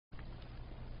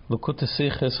L'kutei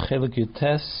Sichos Chelek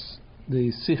Yutes,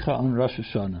 the Sicha on Rosh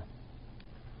Hashana.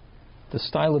 The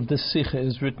style of this Sicha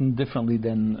is written differently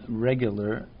than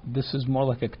regular. This is more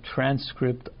like a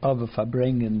transcript of a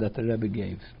Farbrengen that the Rebbe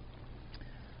gave.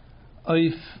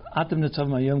 Oif Atem Nitzavim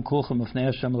Hayom Kulchem Lefnei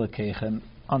Hashem Elokeichem.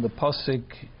 On the pasuk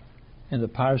in the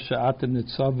parsha Atem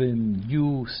Nitzavim,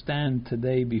 you stand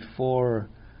today before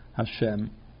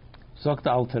Hashem. Zok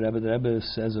the Alter Rebbe,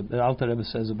 the Alter Rebbe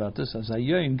says about this as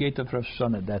Hayom Gate of Rosh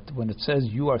Hashana, that when it says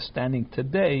you are standing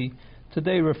today,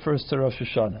 today refers to Rosh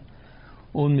Hashana.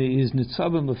 Only is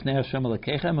Nitzavim Lefnei Hashem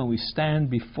Elokeichem, and we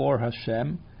stand before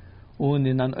Hashem. Und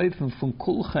in an Ofen von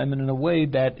Kulchem, and in a way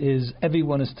that is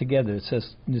everyone is together. It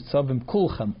says Nitzavim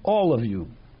Kulchem, all of you.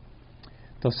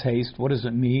 Das heißt, what does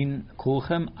it mean?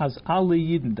 Kulchem as alle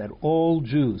Yidden, that all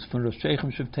Jews, from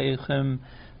Roshechem Shavteichem,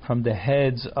 from the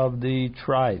heads of the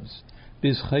tribes,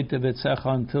 bis Chayte Vetzecha,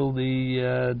 until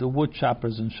the wood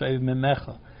choppers and Shev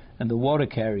Memecha and the water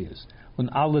carriers,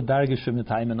 and alle Dargeshim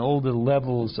time, and all the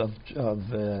levels of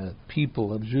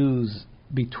people, of Jews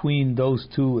between those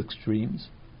two extremes.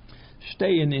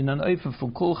 Stehen in an Ofen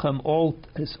von Kulchem, all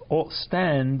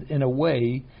stand in a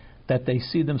way that they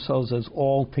see themselves as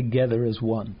all together as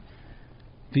one.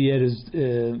 As the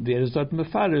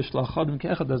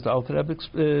Alter Rebbe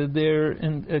there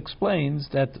explains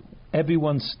that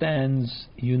everyone stands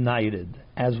united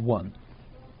as one.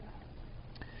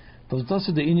 So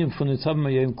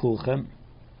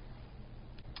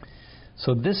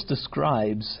this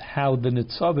describes how the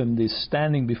Nitzavim, the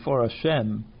standing before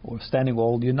Hashem, or standing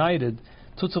all united,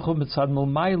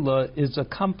 is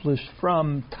accomplished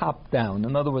from top down.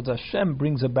 In other words, Hashem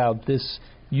brings about this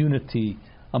unity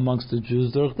amongst the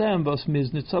Jews. And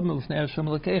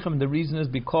the reason is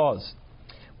because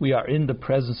we are in the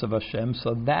presence of Hashem,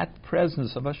 so that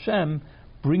presence of Hashem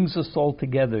brings us all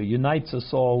together, unites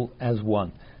us all as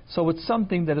one. So it's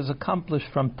something that is accomplished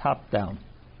from top down.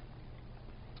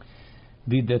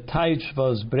 The Detach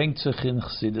was bringt sich in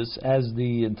Chassidus, as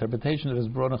the interpretation that is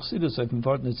brought in Chassidus of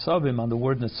Vort Nitzavim, on the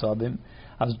word Nitzavim,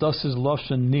 as das is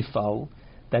Loshen Nifal,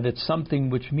 that it's something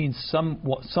which means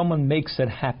someone makes it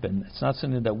happen. It's not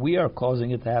something that we are causing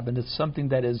it to happen, it's something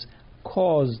that is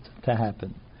caused to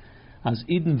happen. As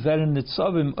Eden werden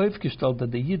Nitzavim aufgestellt, that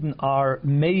the Yidden are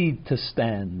made to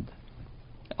stand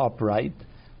upright.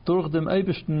 Durch dem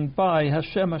Eibishten by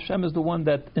Hashem. Hashem is the one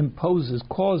that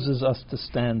causes us to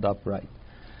stand upright.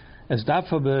 As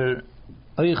darf aber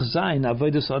euch sein,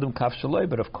 avodas adam kaf shaloi,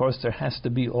 but of course there has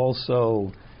to be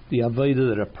also the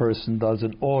avodah that a person does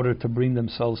in order to bring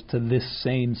themselves to this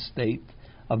same state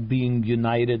of being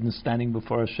united and standing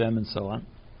before Hashem and so on.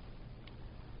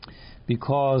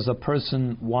 Because a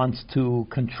person wants to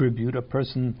contribute, a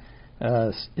person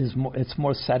it's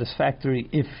more satisfactory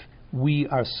if we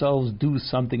ourselves do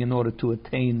something in order to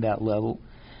attain that level.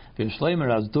 And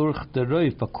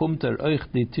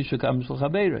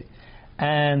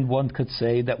one could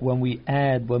say that when we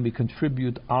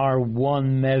contribute our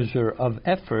one measure of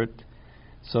effort,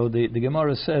 so the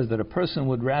Gemara says that a person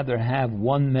would rather have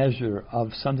one measure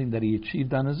of something that he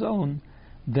achieved on his own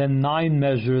than 9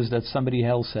 measures that somebody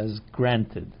else has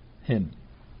granted him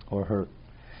or her.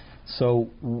 So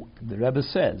the Rebbe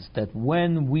says that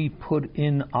when we put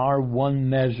in our one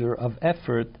measure of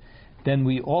effort, then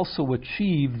we also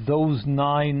achieve those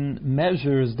 9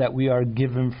 measures that we are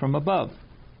given from above.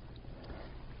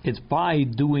 It's by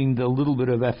doing the little bit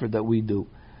of effort that we do.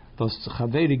 In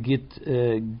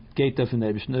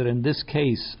this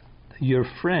case, your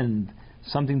friend,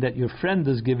 something that your friend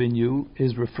has given you,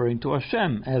 is referring to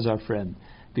Hashem as our friend.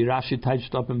 The Rashi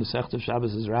touched up in Masechta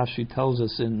Shabbos, as Rashi tells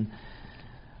us in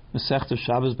Masechta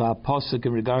Shabbos pasuk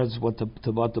in regards to what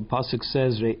the pasuk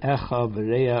says, Re'echa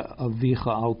v'reya avicha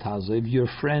al tazo. If your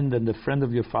friend and the friend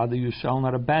of your father you shall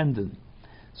not abandon.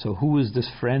 So who is this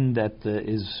friend that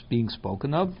is being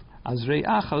spoken of? As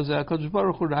Re'echa ze'akadosh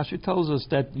baruch hu. Rashi tells us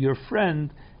that your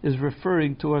friend is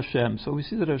referring to Hashem. So we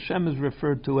see that Hashem is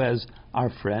referred to as our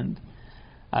friend.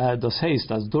 Das heißt,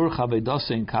 as durch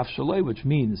avedasa in kaf shaloi, which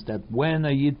means that when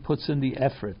a Yid puts in the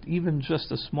effort, even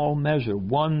just a small measure,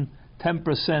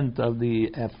 10% of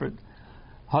the effort,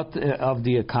 of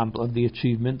the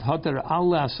achievement,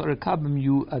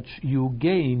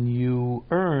 you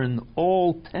earn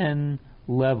all 10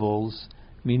 levels,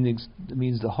 means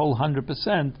the whole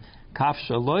 100%. Kaf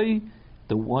shaloi,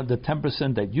 the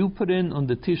 10% that you put in, on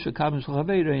the tisha kabim shel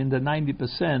chaveira, in the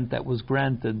 90% that was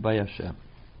granted by Hashem.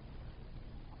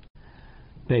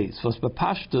 Beis, was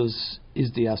bepashtus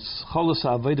is the ascholos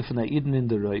avodah von Eden in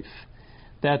the Reif.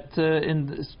 that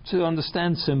to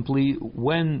understand simply,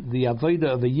 when the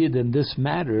avodah of a yid in this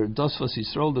matter, das was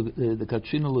Yisrael the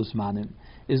kachinulus manim,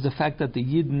 is the fact that the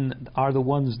yidden are the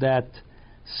ones that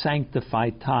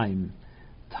sanctify time.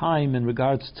 Time in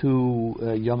regards to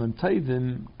Yom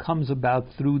Tovim comes about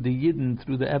through the yidden,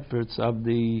 through the efforts of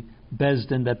the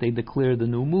Bezdin, that they declare the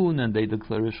new moon and they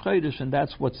declare Rosh Chodesh, and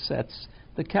that's what sets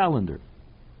the calendar.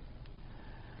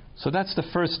 So that's the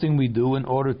first thing we do in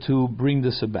order to bring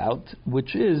this about,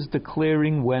 which is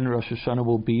declaring when Rosh Hashanah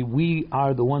will be. We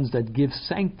are the ones that give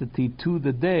sanctity to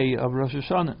the day of Rosh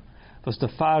Hashanah. Because the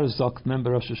Far Zokt,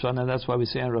 remember Rosh Hashanah, that's why we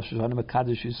say on Rosh Hashanah,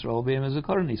 Mekadosh Yisrael B'yem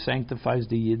HaZikaron, he sanctifies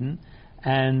the Yidden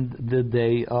and the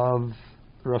day of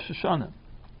Rosh Hashanah.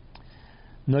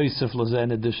 Neusef Loze,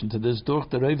 in addition to this, durch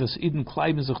the Reivas Yidden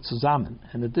kleiben sich zusammen.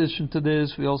 In addition to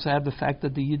this, we also have the fact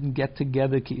that the Yidden get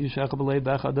together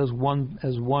as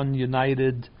one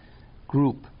united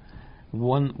group,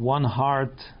 one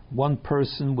heart, one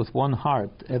person with one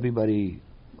heart. Everybody,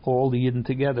 all the Yidden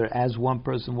together as one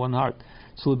person, one heart.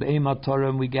 So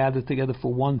and we gather together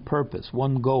for one purpose,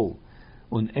 one goal.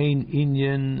 Un ein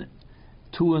inyan.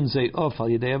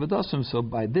 So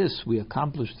by this we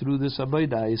accomplish through this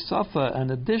avodah isafa an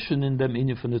addition in them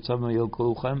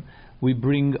we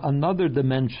bring another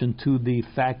dimension to the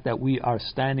fact that we are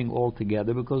standing all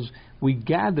together, because we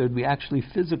actually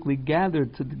physically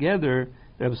gathered together.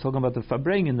 I was talking about the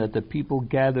Fabrengen, that the people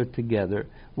gathered together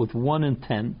with one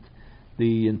intent,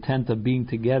 the intent of being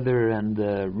together and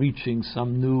reaching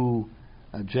some new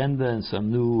agenda and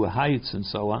some new heights and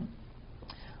so on.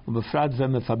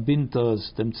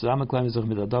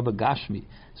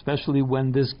 Especially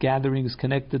when this gathering is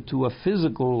connected to a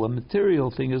physical, a material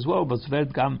thing as well, which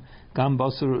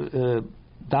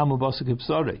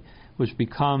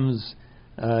becomes,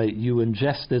 you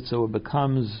ingest it, so it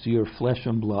becomes your flesh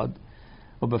and blood.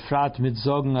 Especially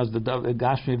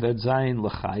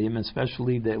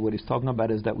what he's talking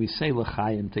about is that we say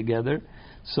l'chaim together.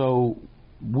 So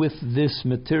with this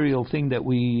material thing that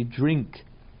we drink,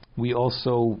 we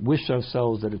also wish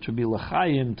ourselves that it should be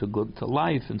l'chaim, to good to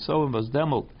life, and so on.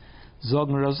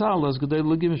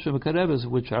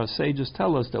 Which our sages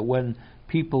tell us that when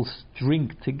people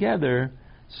drink together,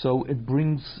 so it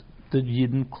brings the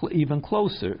Yidden even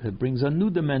closer. It brings a new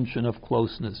dimension of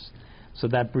closeness. So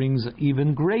that brings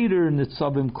even greater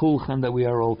nitzavim kulchan, that we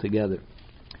are all together.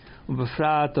 Especially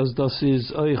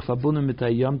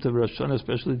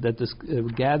that this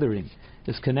gathering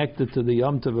is connected to the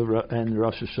Yom Tov and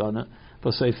Rosh Hashana.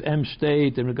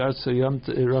 In regards to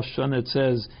Rosh Hashana, it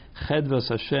says, Chedvas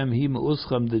Hashem hi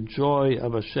me'uscham, the joy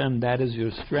of Hashem, that is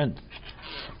your strength.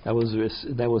 That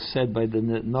was said by the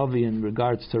Navi in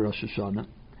regards to Rosh Hashana.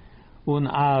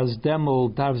 Az demol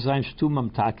darf sein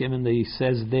shtumam takim, and he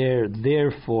says there,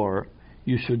 therefore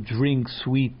you should drink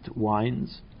sweet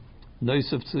wines. In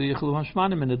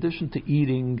addition to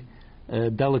eating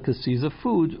delicacies of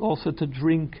food, also to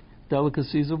drink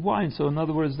delicacies of wine. So in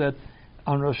other words, that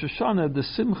on Rosh Hashanah, the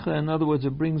Simcha, in other words,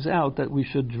 it brings out that we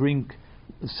should drink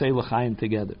Sei L'chaim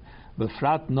together.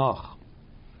 Befrat noch,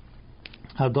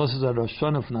 Hados is a Rosh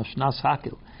Hashanah from Ashnas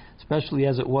Hakil, especially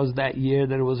as it was that year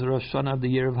that it was a Rosh Hashanah of the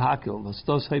year of Hakil.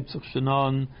 Vastos Heipzach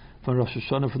Shanon from Rosh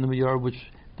Hashanah from the Mayor,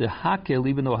 which the Hakil,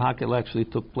 even though Hakil actually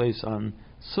took place on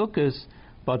Sukkot,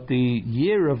 but the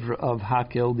year of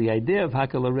Hakil, the idea of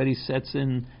Hakil already sets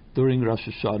in during Rosh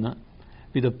Hashanah.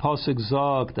 Be the pasuk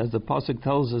zogt, as the pasuk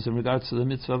tells us in regards to the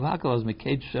mitzvah of Hakil, as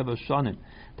Meked Sheva Shonim,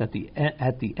 that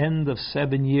at the end of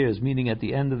 7 years, meaning at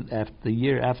the end of the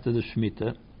year after the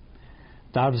Shemitah,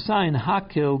 Darv Zayin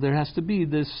Hakil, there has to be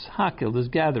this Hakil, this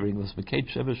gathering, this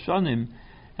Meked Sheva Shonim.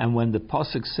 And when the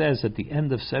pasuk says at the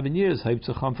end of 7 years,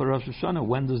 Haiptzacham for Rosh Hashanah,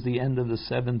 when does the end of the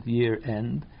 7th year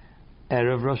end?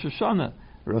 Erev Rosh Hashanah.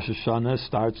 Rosh Hashanah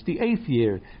starts the 8th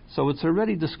year. So it's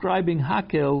already describing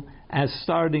Hakil as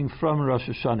starting from Rosh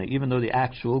Hashanah, even though the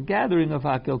actual gathering of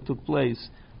Hakil took place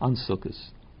on Sukkot.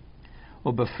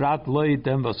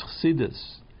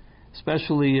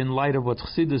 Especially in light of what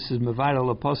Chassidus is Mevaral,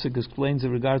 the Pasuk explains in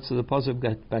regards to the Pasuk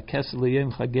Bakesel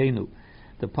Yom Chagenu.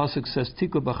 The Pasuk says,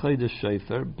 Tiku B'chodesh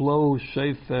Shofar, blow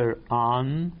Shofar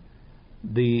on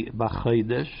the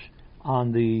B'chodesh,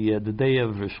 on the day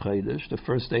of Rosh Chodesh, the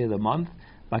first day of the month.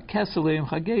 Bakesel Yom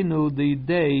Chagenu, the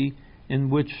day in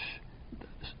which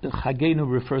Chagenu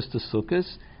refers to Sukkot,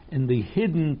 in the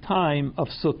hidden time of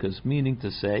Sukkot, meaning to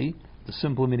say, the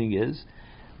simple meaning is,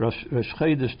 Rosh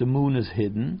Chodesh, the moon is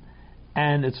hidden,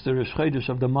 and it's the Rosh Chodesh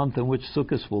of the month in which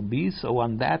Sukkot will be. So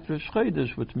on that Rosh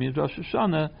Chodesh, which means Rosh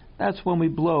Hashanah, that's when we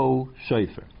blow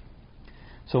shofar.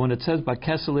 So when it says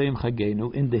Bakesel Yom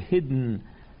Chagenu, in the hidden,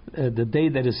 the day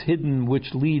that is hidden,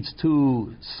 which leads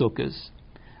to Sukkot,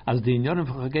 as the inyanim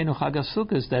for Chagenu Chag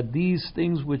Sukkos, that these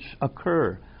things which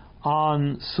occur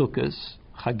on Sukkos,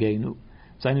 Chagenu,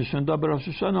 Rosh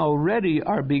Hashana already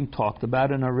are being talked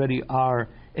about and already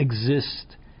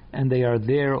exist, and they are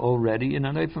there already in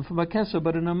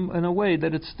but in a way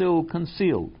that it's still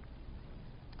concealed.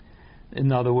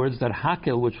 In other words, that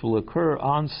Hakel, which will occur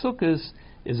on Sukkos,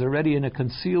 is already in a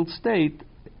concealed state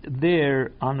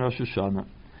there on Rosh Hashana.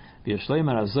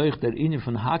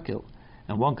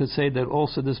 And one could say that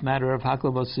also this matter of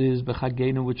Hakel is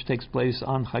b'Chagenu, which takes place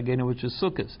on Chagenu, which is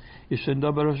Sukkos. Rosh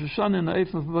Hashana in the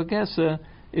Eifem V'Bakesa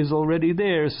is already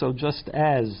there. So just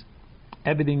as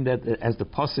everything as the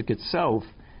pasuk itself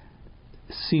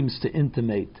seems to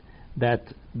intimate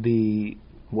that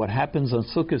what happens on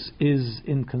Sukkot is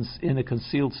in a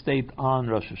concealed state on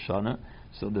Rosh Hashana,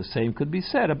 so the same could be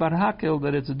said about Hakel,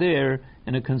 that it's there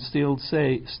in a concealed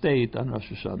state on Rosh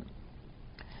Hashana.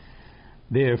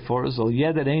 Therefore, so each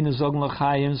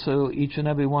and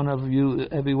every one of you,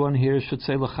 everyone here should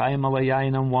say l'chaim ala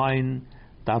yayin and wine.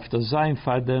 Dafta zayin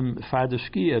far the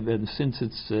shkia, and since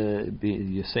it's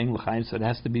you're saying l'chaim, so it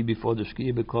has to be before the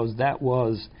shkia, because that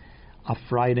was a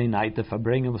Friday night. The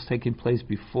Farbrengen was taking place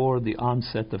before the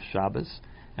onset of Shabbos,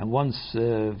 and once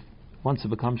it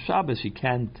becomes Shabbos, you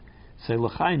can't say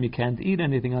l'chaim, you can't eat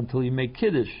anything until you make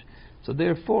kiddush. So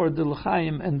therefore, the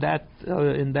l'chaim and that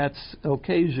in that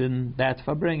occasion, that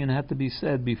Farbrengen had to be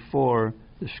said before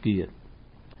the shkia.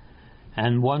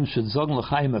 And one should zog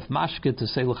l'chaim of mashke, to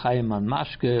say l'chaim on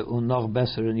mashke, and noch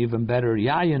better and even better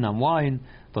yayin on wine.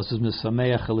 Which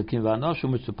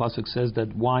the pasuk says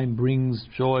that wine brings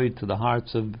joy to the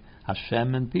hearts of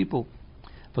Hashem and people.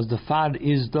 Because the fad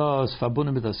is das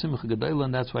verbunden mit der simcha gedela,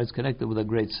 and that's why it's connected with a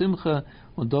great simcha.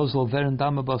 Und das soll werden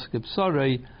dame baskep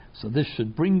sorry. So this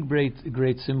should bring great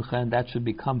simcha, and that should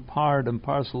become part and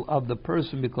parcel of the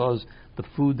person, because the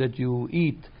food that you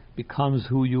eat becomes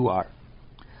who you are.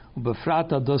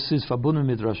 Ubefrata das is verbunden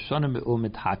mit Rosh Hashana und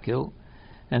mit Hakel.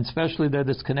 And especially that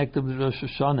it's connected with Rosh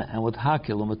Hashana and with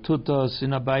Hakel and with Tutas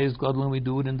in Abayis Godlin. We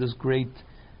do it in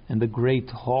the great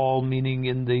hall, meaning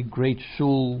in the great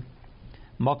shul,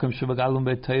 Makam Shubagalum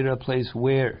Be Torah, a place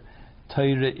where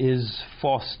Torah is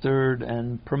fostered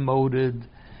and promoted.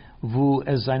 Vu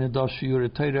Ez Zainadosh Shiur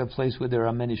Torah, a place where there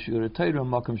are many Shiur Torah.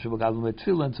 Makam Shubagalum Be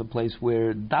Tefillah, it's a place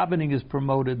where davening is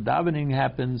promoted, davening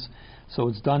happens. So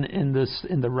it's done in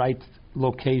the right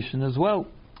location as well.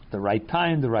 The right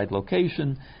time, the right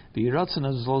location. The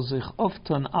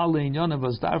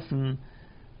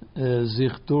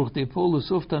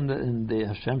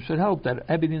Hashem should help that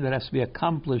everything that has to be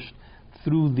accomplished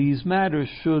through these matters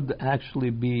should actually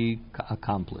be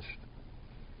accomplished.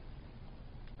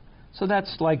 So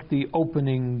that's like the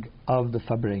opening of the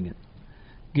Farbrengen.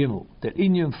 Gimel, der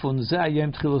Inyan fun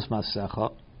Zayem Tchilos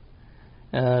Masecha.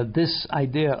 This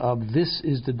idea of this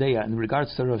is the day, in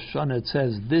regards to Rosh Hashana, it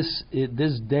says this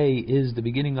day is the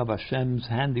beginning of Hashem's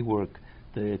handiwork,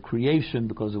 the creation,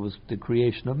 because it was the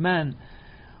creation of man.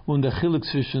 Und der Chiluk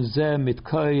zwischen Zeh mit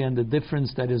Koi, and the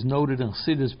difference that is noted in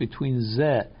Chassidus between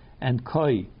Zeh and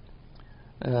Koi,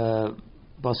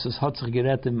 was es hat sich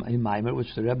gerät in Maimer,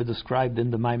 which the Rebbe described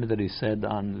in the Maimer that he said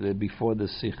before the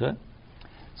Sikha.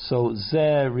 So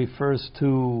Zeh refers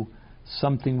to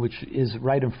something which is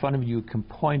right in front of you, you can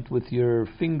point with your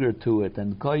finger to it,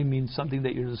 and Koi means something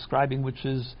that you're describing which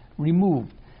is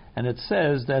removed. And it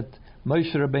says that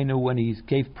Moshe Rabbeinu, when he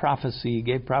gave prophecy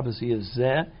as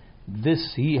Zeh,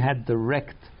 he had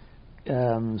direct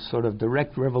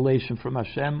revelation from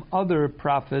Hashem. Other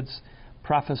prophets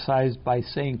prophesied by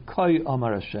saying Koi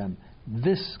Amar Hashem,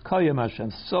 this Koi Amar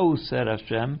Hashem, so said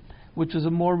Hashem, which is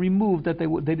a more removed, that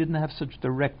they didn't have such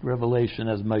direct revelation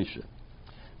as Moshe.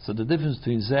 So the difference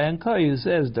between Zeh and Koi is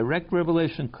Zeh is direct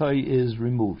revelation, Koi is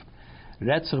removed.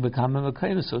 Retzach becoming a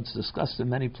Koi, so it's discussed in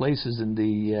many places in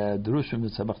the Drushim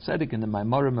of the Tzemach Tzedek, in the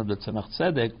Maimorim of the Tzemach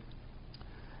Tzedek.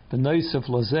 The Noisef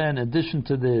Lozeh, in addition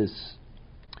to this,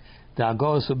 the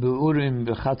Agos of Beurim,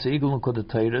 V'chatz Igel Nukot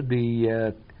Torah,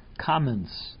 the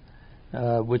comments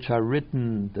which are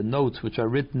written, the notes which are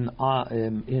written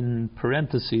in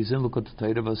parentheses in Lukot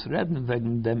Torah, was redden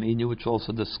wegen dem Inyu, which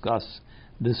also discuss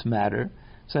this matter.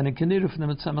 So in Kenira from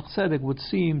the Tzemach Tzedek would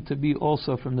seem to be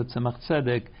also from the Tzemach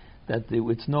Tzedek, that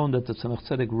it's known that the Tzemach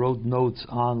Tzedek wrote notes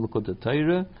on Lukot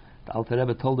Torah. The Alter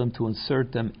Rebbe told him to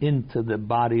insert them into the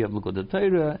body of Lukot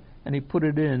Torah, and he put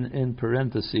it in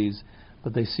parentheses,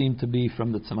 but they seem to be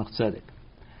from the Tzemach Tzedek.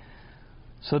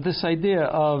 So this idea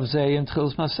of Zeh and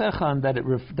Tchilas Masecha, and that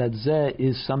Zeh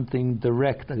is something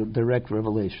direct, a direct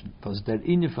revelation. Because der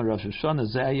Inyan from Rosh Hashana,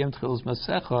 Zeh and Tchilas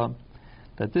Masecha,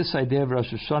 that this idea of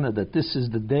Rosh Hashana, that this is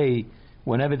the day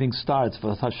when everything starts.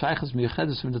 For Hashaychas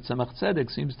Miyuchedes from the Tzemach Tzedek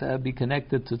seems to be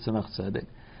connected to Tzemach Tzedek.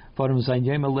 For him, Zayin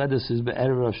Yom Haledes is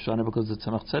Be'erev Rosh Hashana, because the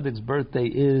Tzemach Tzedek's birthday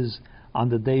is on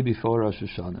the day before Rosh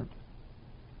Hashana.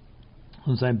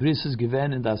 Und sein Bris is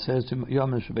given in das Herz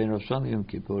Yom Shebein Rosh Hashana Yom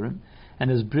Kippurim, and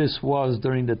his bris was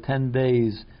during the 10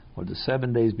 days or the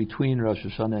 7 days between Rosh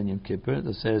Hashana and Yom Kippur.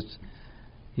 Das heißt,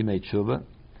 he made Shuvah.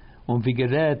 Und wie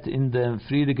gerät in dem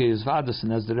Friedige Yisvadas,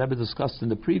 and as the Rebbe discussed in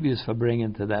the previous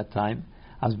Verbringen to that time,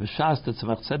 as B'shas the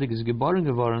Tzemach Tzedek is geboren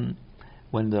geworden,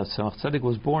 when the Tzemach Tzedek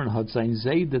was born, hat sein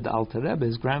Seide, the Alter Rebbe,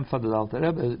 his grandfather, the Alter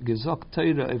Rebbe, gesagt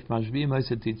Teure if Mashvi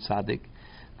Moisetit Tzadik.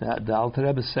 The Alter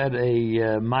Rebbe said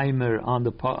a mimer on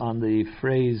the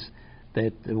phrase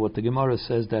that what the Gemara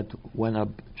says, that when a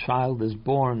child is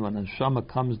born, when a Neshama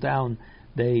comes down,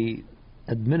 they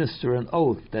administer an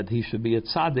oath that he should be a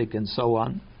tzaddik and so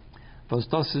on. Was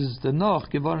das is the noch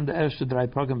geworden the erste drei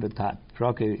Prokim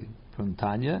from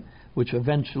Tanya, which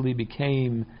eventually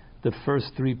became the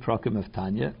first 3 Prokim of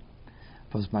Tanya.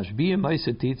 Was mashbiyim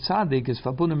meisetit tzaddik is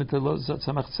verbunden mit der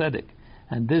Tzemach Tzedek,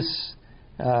 and this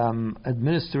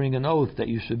administering an oath that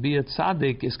you should be a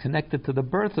tzaddik is connected to the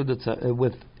birth of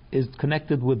the is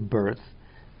connected with birth.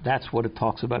 That's what it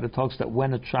talks about. It talks that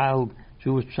when a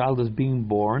Jewish child is being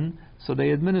born, so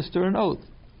they administer an oath.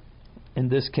 In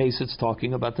this case, it's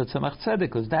talking about the Tzemach Tzedek,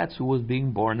 because that's who was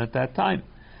being born at that time.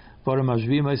 As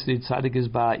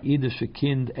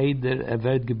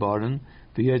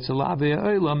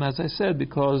I said,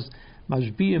 because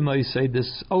Mashbiyim say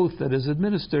this oath that is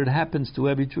administered happens to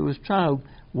every Jewish child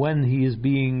when he is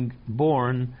being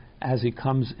born as he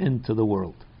comes into the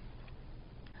world.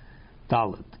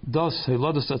 Dalet. Das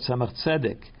Hilodas Tzemach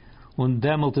Tzedek und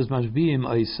demelt is Mashbiyim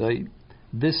Oisei.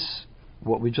 This,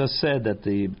 what we just said, that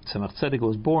the Tzemach Tzedek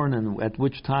was born and at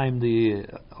which time the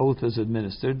oath is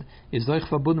administered, is Doich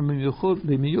Verbunden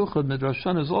Miyuchad mit Rosh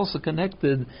Hashana, is also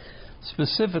connected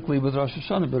specifically with Rosh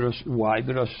Hashana. Why?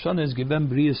 But Rosh Hashana is given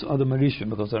Brias Adam Harishon,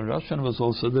 because Rosh Hashana was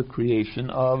also the creation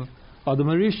of Adam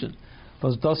Harishon.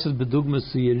 Was das is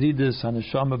bedugmas Yeridis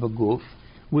Haneshama B'Guf,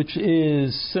 which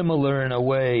is similar in a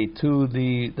way to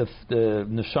the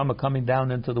neshama coming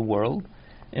down into the world,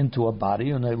 into a body,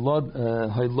 and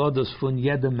Hailodas fun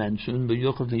Yeda mentioned,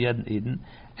 B'Yochav Yed Eden,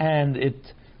 and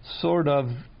it sort of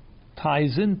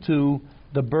ties into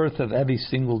the birth of every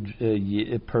single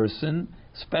person,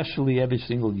 especially every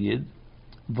single Yid.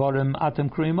 Varim Atem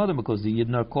Kriyim Adam, because the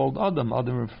Yidden are called Adam.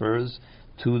 Adam refers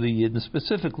to the Yidden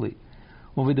specifically.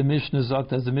 When the Mishnah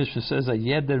sagt, as the Mishnah says, a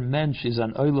jeder Mensch is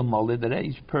an Olam Maleh, that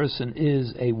each person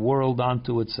is a world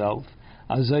unto itself.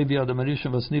 Azayvi Adam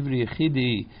Harishon was Nivri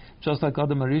Yechidi, just like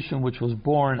Adam Harishon, which was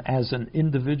born as an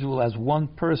individual, as one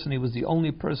person. He was the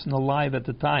only person alive at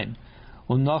the time.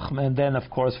 And then, of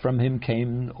course, from him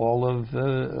came all of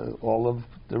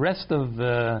the rest of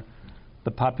the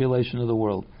population of the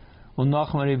world. Und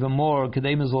even more,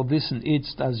 Kedem is all wissen,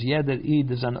 it's as jeder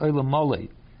Id is an Olam Maleh.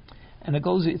 And it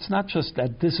goes, it's not just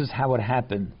that this is how it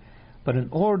happened, but in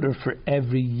order for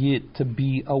every Yid to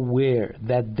be aware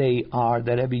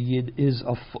that every Yid is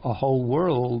a whole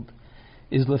world,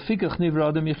 is lefikach nivra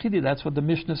Adam Yechidi. That's what the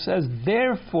Mishnah says.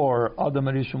 Therefore, Adam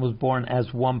Harishon was born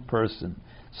as one person,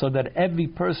 so that every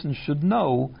person should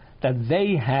know that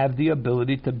they have the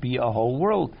ability to be a whole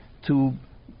world, to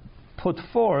put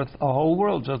forth a whole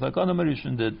world, just like Adam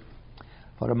Harishon did.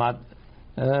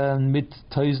 Mit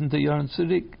tausende Jahren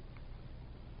zurück.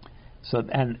 So,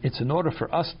 and it's in order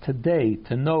for us today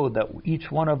to know that each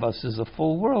one of us is a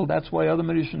full world. That's why Adam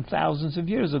Harishon thousands of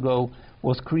years ago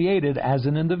was created as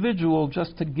an individual,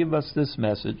 just to give us this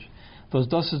message.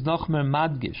 Das ist noch mehr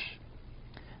madgish.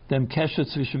 Dem kesher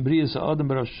zwischen Brias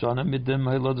Adam Rosh Hashana mit dem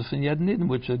Hailodas von Yed Nidin,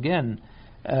 which again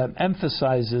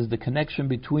emphasizes the connection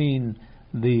between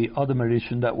the Adam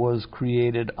Harishon that was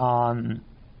created on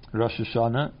Rosh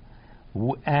Hashana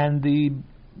and the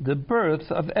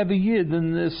birth of every Yid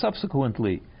and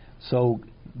subsequently. So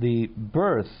the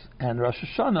birth and Rosh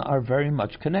Hashana are very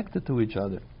much connected to each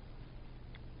other.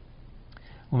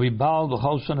 When we bow the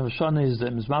whole Shana is the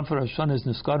Mizman for Rosh Hashana is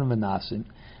Niskarim V'Nasim,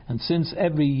 and since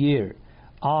every year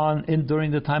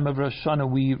during the time of Rosh Hashana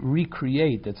we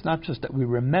recreate. It's not just that we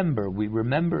remember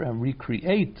and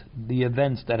recreate the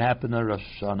events that happened on Rosh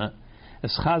Hashana.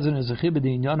 Es Chazan is a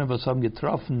chibedi in Yonav was haben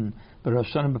getroffen bei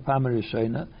Rosh Hashana b'pam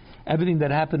Rishona. Everything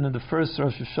that happened in the first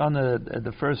Rosh Hashana at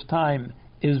the first time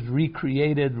is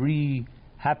recreated,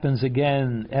 happens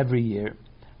again every year.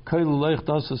 Including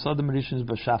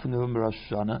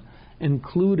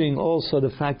also the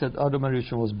fact that Adam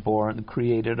Harishon was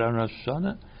created on Rosh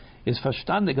Hashana, is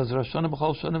verstandig as Rosh Hashana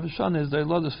b'chol shana v'shana is the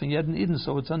Hailodas von Yed Eden.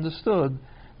 So it's understood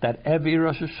that every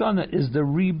Rosh Hashana is the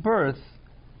rebirth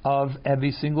of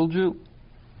every single Jew.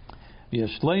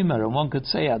 And one could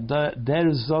say, there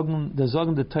is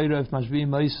the Torah of Mashbi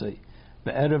Moisei,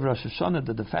 the Erev Rosh Hashana,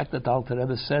 that the fact that the Alter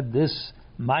Rebbe said this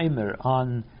mimer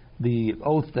on the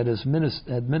oath that is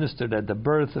administered at the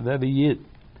birth of every Yid,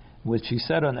 which he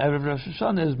said on Erev Rosh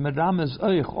Hashana, is Meramez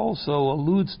Oich, also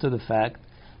alludes to the fact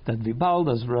that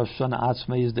Vibald as Rosh Hashana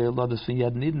Atzma is the Elodas Fin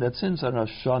Yad Nidin, that since Rosh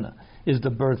Hashana is the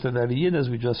birth of every Yid, as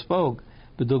we just spoke,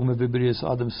 Bedugma Vibrius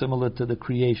Adam, similar to the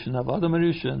creation of Adam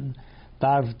Rishon,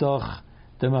 Darv Doch,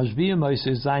 the Mashbiyah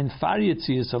Moisei Zayin Far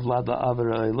Yetzias of Lada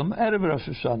Avera Elam, Erev Rosh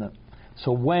Hashana.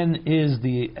 So when is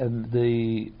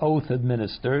the oath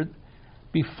administered?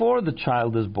 Before the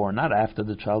child is born, not after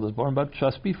the child is born, but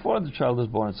just before the child is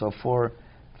born. So for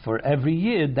every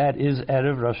Yid, that is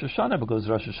Erev Rosh Hashana, because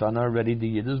Rosh Hashana already the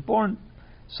Yid is born.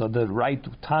 So the right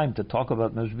time to talk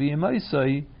about Mashbiyah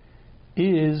Moisei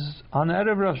is on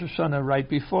Erev Rosh Hashana, right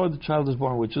before the child is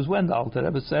born, which is when the Alter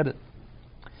Rebbe said it.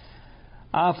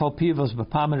 In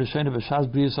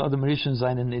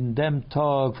dem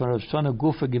Tag for Rosh Hashana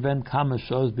Gufa given Kama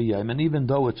Shos B'Yom, and even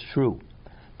though it's true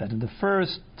that in the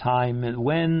first time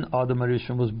when Adam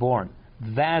Rishon was born,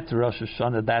 that Rosh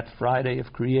Hashana, that Friday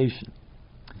of creation,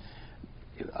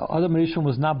 Adam Rishon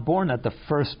was not born at the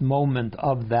first moment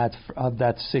of that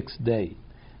sixth day.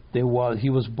 He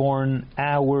was born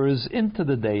hours into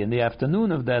the day, in the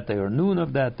afternoon of that day or noon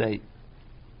of that day.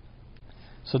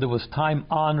 So there was time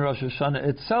on Rosh Hashana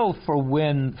itself for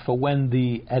when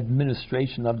the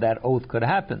administration of that oath could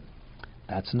happen.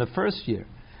 That's in the first year.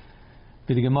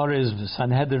 The Gemara is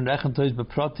Sanhedrin Rechentois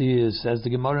Beproti, says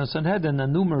the Gemara in Sanhedrin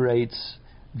enumerates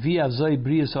via Zoi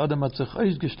Brias Adam hat sich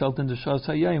ausgestellt in the Shas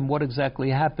Hayim. What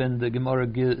exactly happened? The Gemara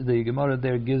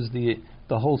there gives the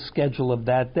whole schedule of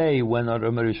that day when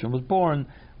Adam Rishon was born,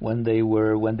 when they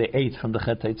ate from the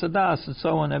Chet Tzadas, and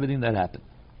so on, everything that happened.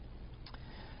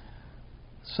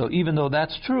 So even though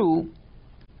that's true,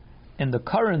 in the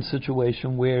current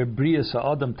situation where Brias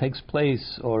Adam takes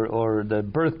place, or the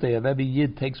birthday of every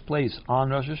Yid takes place on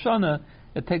Rosh Hashana,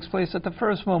 it takes place at the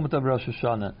first moment of Rosh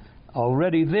Hashana.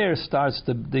 Already there starts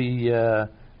the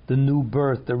new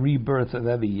birth, the rebirth of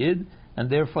every Yid, and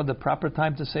therefore the proper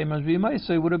time to say Mashbi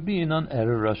Moisei would have been on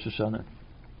Erev Rosh Hashana.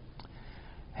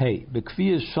 Hey,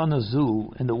 Bekviyas Shana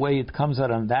Zu, in the way it comes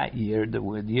out on that year, the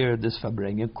year of this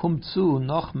Farbrengen, Kumt Zu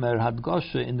Nochmer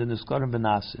Hadgoshe in the Niskarim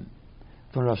Benasim,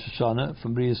 from Rosh Hashana,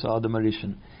 from Brias Adam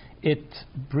Rishon. It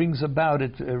brings about,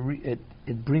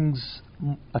 it brings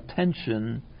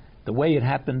attention, the way it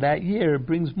happened that year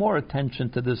brings more attention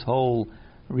to this whole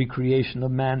recreation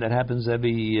of man that happens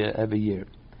every year.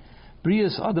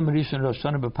 Brias Adam Rishon Rosh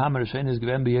Hashana B'Pam Rishon is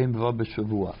given b'Yom V'Vav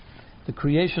B'Shavua. The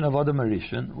creation of Adam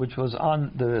Rishon, which was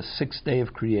on the sixth day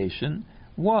of creation,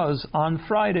 was on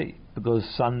Friday, because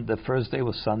the first day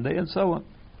was Sunday, and so on.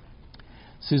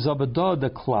 Sizabada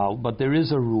the klal, but there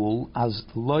is a rule as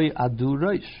loy adu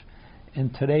rosh.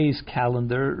 In today's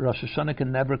calendar, Rosh Hashana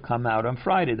can never come out on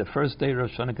Friday. The first day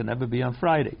Rosh Hashana can never be on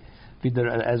Friday,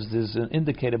 as is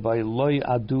indicated by loy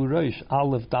adu rosh,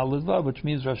 aleph daled vav, which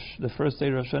means the first day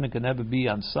Rosh Hashana can never be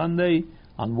on Sunday,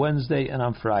 on Wednesday, and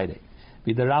on Friday.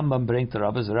 The Rambam brings the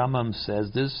Rabbis. The Rambam says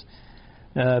this.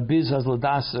 Biz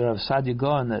Ladas Rav Sadia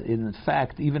Gaon. In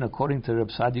fact, even according to Rav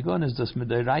Sadia Gaon, is this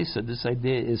Midoraisa. This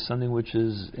idea is something which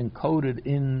is encoded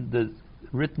in the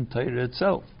written Torah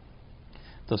itself.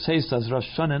 So says as Rosh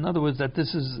Hashana. In other words, that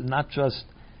this is not just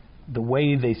the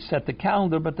way they set the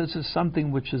calendar, but this is something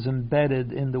which is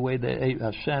embedded in the way that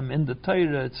Hashem in the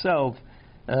Torah itself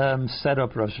set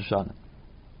up Rosh Hashana.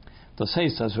 Which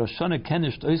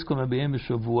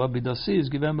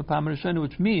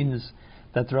means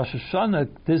that Rosh Hashana,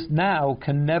 this now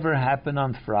can never happen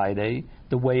on Friday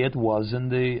the way it was in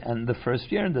the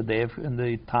first year, in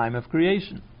the time of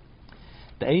creation.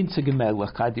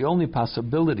 The only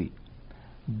possibility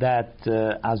that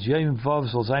as Yom Vav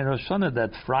soll sein Rosh Hashana,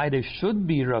 that Friday should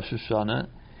be Rosh Hashana,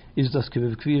 is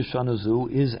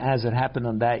as it happened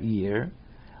on that year.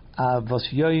 Was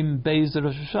Yom Beis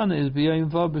Rosh Hashana is b'Yom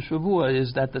Vav b'Shavua,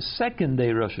 is that the second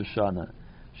day Rosh Hashana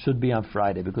should be on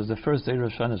Friday, because the first day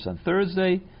Rosh Hashana is on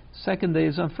Thursday, second day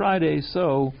is on Friday,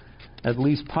 so at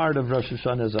least part of Rosh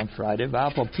Hashana is on Friday.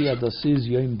 V'apal pia dasiz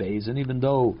Yom Beis, and even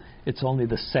though it's only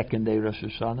the second day Rosh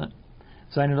Hashana,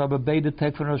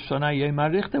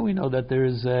 we know that there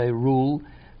is a rule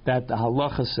that the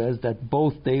halacha says that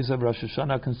both days of Rosh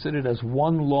Hashana are considered as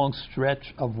one long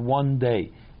stretch of one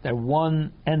day. They're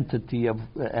one entity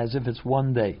as if it's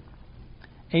one day.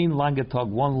 Ein lange Tag,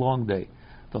 one long day.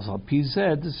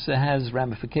 This has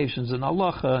ramifications in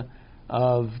halacha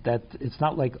of that it's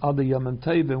not like other Yom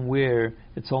Tovim where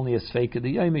it's only a sfeik of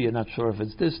the Yom, you're not sure if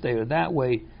it's this day or that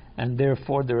way, and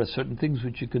therefore there are certain things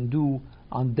which you can do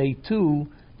on day 2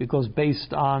 because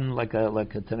based on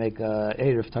to make a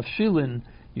Erev Tafshilin,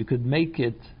 you could make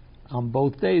it on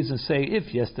both days and say if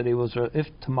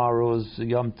tomorrow is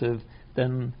Yom Tov,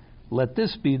 then let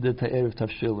this be the Erev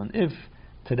Tafshilin. If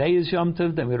today is Yom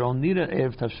Tov, then we don't need an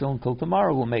Erev Tafshilin until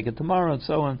tomorrow. We'll make it tomorrow and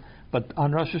so on. But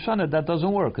on Rosh Hashanah, that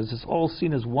doesn't work because it's all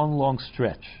seen as one long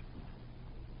stretch.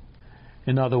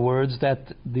 In other words,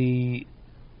 that the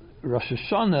Rosh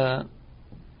Hashanah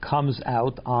comes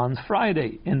out on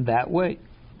Friday in that way.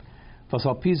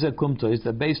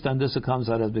 That based on this it comes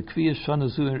out as Bekviyah Shana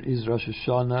Zuhr is Rosh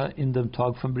Hashanah in the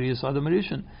talk from Brias Adam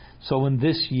Rishon. So in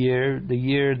this year, the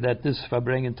year that this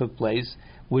Farbrengen took place,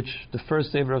 which the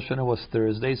first day of Rosh Hashanah was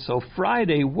Thursday, so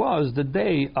Friday was the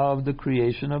day of the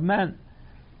creation of man,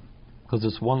 because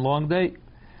it's one long day.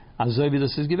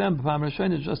 This is given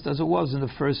just as it was in the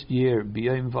first year,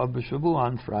 B'Yom Vav B'Shavua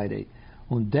on Friday.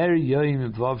 And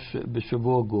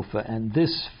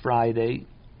this Friday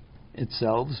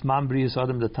itself, Zman Brias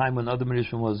Adam, the time when Adam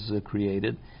Rishon was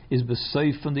created, is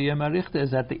B'Seif from the Yom HaRichte,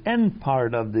 is at the end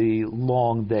part of the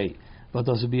long day. But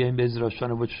also B'Yom Bez Rosh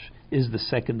Hashanah, which is the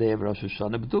second day of Rosh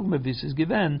Hashanah. But this is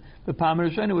given the Pam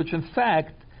Rosh Hashanah, which in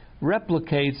fact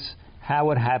replicates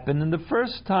how it happened in the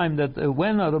first time that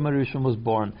when Adam Rishon was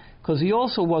born, because he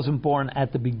also wasn't born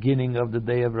at the beginning of the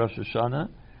day of Rosh Hashanah,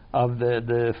 of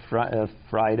the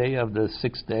Friday of the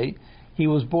sixth day. He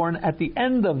was born at the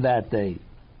end of that day.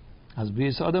 As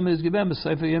Brias Adam is given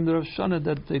b'Sefer Yom Rosh Hashanah,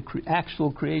 that the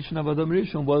actual creation of Adam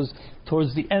Rishon was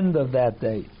towards the end of that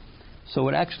day. So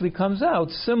it actually comes out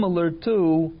similar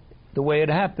to the way it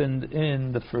happened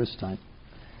in the first time.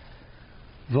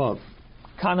 Vav.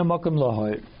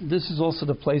 This is also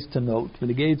the place to note when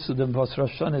the gates of the Rosh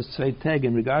Hashanah is Tzvei Teg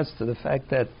in regards to the fact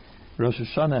that Rosh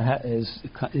Hashanah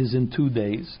is in 2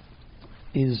 days,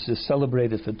 is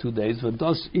celebrated for 2 days. But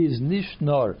das is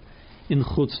nishnor in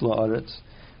Chutz La'aretz,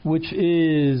 which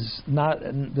is not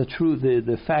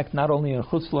the fact not only in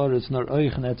Chutz La'aretz nor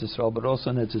Oich in Eretz Yisrael, but also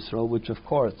in Eretz Yisrael, which of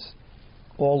course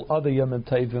all other Yom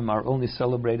Tovim are only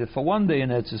celebrated for 1 day in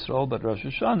Eretz Yisrael, but Rosh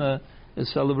Hashanah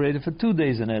is celebrated for 2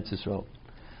 days in Eretz Yisrael.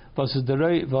 Was in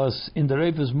the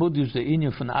Reivas Mudish the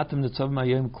Inyan von Atem Netzav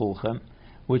Mayim Kulchem,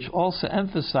 which also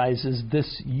emphasizes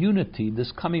this unity,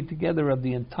 this coming together of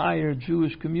the entire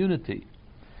Jewish community.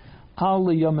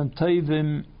 All Yom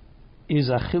Tovim is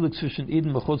a chiluk zwischen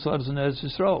Eden b'chutz la'aretz and Eretz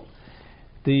Yisrael.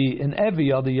 In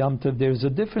every other Yom Tov, there's a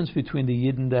difference between the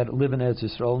Yidden that live in Eretz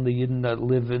Yisrael and the Yidden that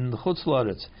live in Chutz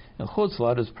La'aretz. In Chutz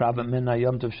La'aretz, Prabhat Minna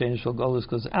Yom Tov Shein Shel Golus,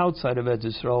 because outside of Eretz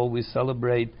Yisrael we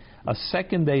celebrate a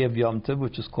second day of Yom Tov,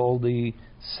 which is called the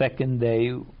second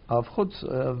day of Chutz,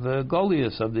 of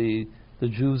Goliath, of the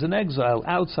Jews in exile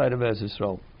outside of Eretz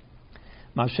Yisrael.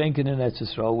 Mashenkin in Eretz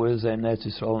Yisrael, whereas in Eretz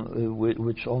Yisrael,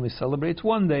 which only celebrates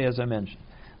 1 day, as I mentioned.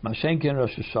 Mashenkin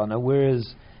Rosh Hashanah,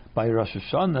 whereas by Rosh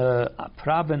Hashanah,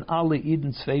 Praben alle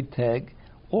Eden Tzvei Teg,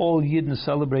 all Yidden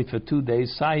celebrate for 2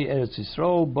 days. Sai Eretz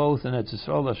Yisrael, both in Eretz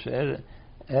Yisrael,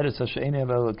 Eretz Hashem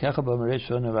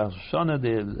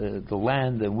the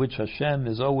land in which Hashem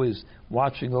is always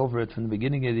watching over it from the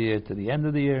beginning of the year to the end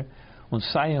of the year. Und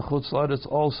Sai in Chutz La'aretz,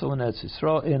 also in Eretz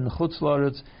Yisrael, in Chutz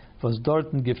La'aretz, was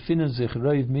dorten gefinnen sich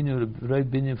Reiv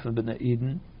Binyan von Bnei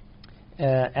Eden.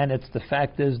 And the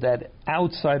fact is that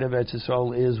outside of Eretz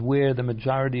Yisrael is where the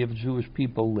majority of Jewish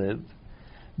people live.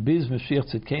 Biz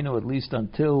Mashiach Tzidkenu, at least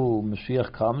until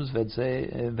Mashiach comes,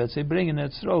 Vetzei bring in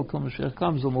Eretz Yisrael, till Mashiach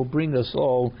comes and will bring us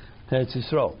all to Eretz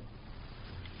Yisrael.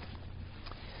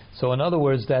 So in other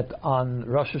words, that on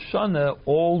Rosh Hashanah,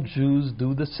 all Jews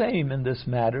do the same in this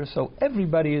matter, so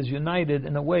everybody is united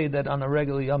in a way that on a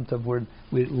regular Yom Tov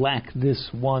we lack this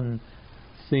one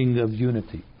thing of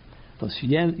unity. So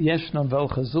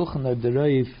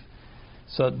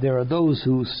there are those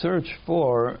who search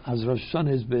for, as Rosh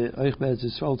Hashanah is Euch Be'etz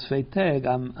Yisrael Tzvei Teg,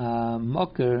 am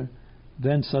Mocker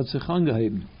ben Satzich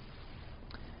angeheben.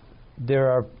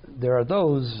 There are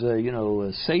those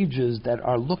sages that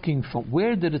are looking for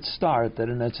where did it start that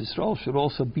in Eretz Yisrael should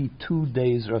also be 2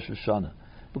 days Rosh Hashanah,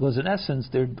 because in essence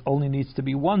there only needs to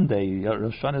be 1 day.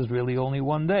 Rosh Hashanah is really only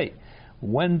 1 day.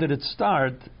 When did it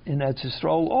start in Eretz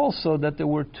Yisrael also that there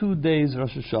were 2 days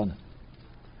Rosh Hashanah?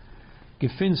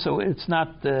 So it's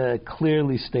not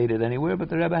clearly stated anywhere, but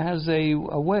the Rebbe has a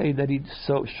way that he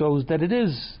shows that it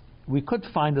is. We could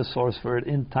find a source for it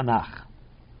in Tanakh.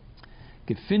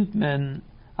 Gefindt men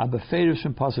a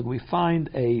befeirischen pasuk. We find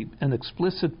an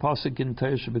explicit pasuk in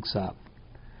Torah Shebiksav,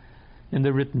 in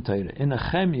the written Torah. In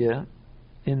Nehemiah,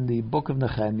 in the book of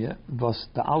Nehemiah, was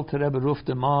the Alte Rebbe ruft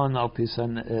dem an auf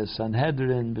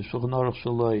Sanhedrin b'Shulchan Aruch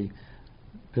Shaloi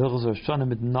Hilchos Rosh Hashanah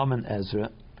mit Namen Ezra.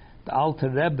 The Alte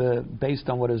Rebbe, based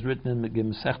on what is written in the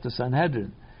Masechta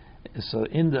Sanhedrin, So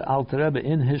in the Alter Rebbe,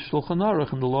 in his Shulchan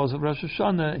Aruch, in the laws of Rosh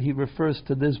Hashana, he refers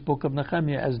to this book of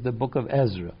Nehemiah as the book of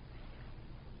Ezra.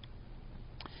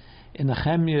 In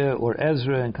Nehemiah or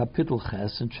Ezra in Kapitel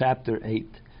Ches, in chapter 8,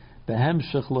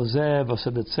 Behemshech Lozeh was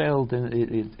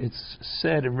it's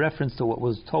said in reference to what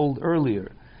was told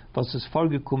earlier, was is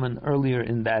vorgekommen earlier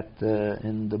in that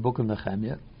in the book of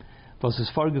Nehemiah, was is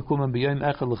vorgekommen b'yom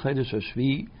echad l'chedesh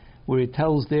hashvi, where he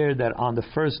tells there that on the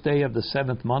first day of the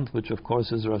 7th month, which of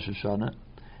course is Rosh Hashana,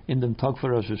 in the Tag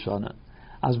for Rosh Hashana,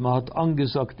 as Mahat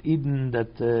angesagt Eden,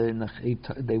 that the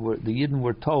Yidden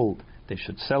were told they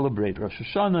should celebrate Rosh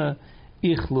Hashana,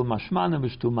 ichlu mashmanim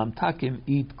v'shtu mamtakim,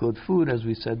 eat good food, as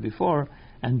we said before,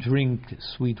 and drink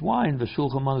sweet wine,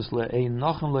 v'shulchan manos le'ein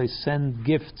nochem lo, send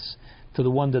gifts to the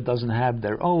one that doesn't have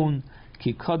their own,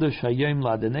 ki kadosh hayom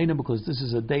la'adenenu, because this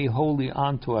is a day holy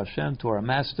unto Hashem, to our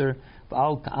Master.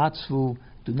 V'al ta'atzvu,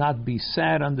 do not be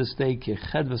sad on this day, ki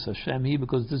chedvas Hashem hi,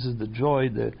 because this is the joy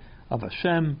of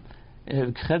Hashem.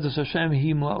 Chedvas Hashem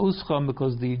hi ma'uscham,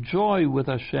 because the joy with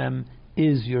Hashem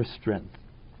is your strength.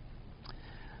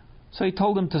 So he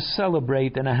told them to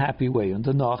celebrate in a happy way. And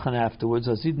danach, and afterwards,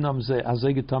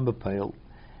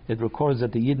 it records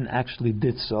that the Yidden actually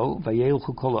did so. The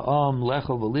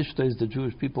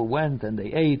Jewish people went and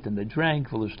they ate and they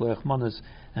drank,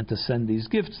 and to send these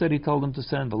gifts that he told them to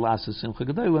send,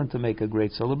 and to make a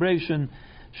great celebration.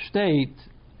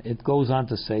 It goes on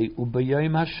to say,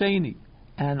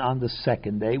 and on the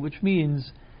second day, which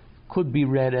means could be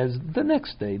read as the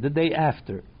next day, the day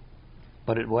after.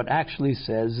 But what actually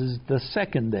says is the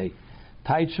second day.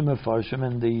 Taitshim Mefarshim,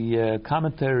 and the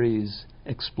commentaries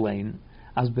explain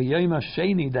as b'yom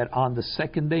hasheni, that on the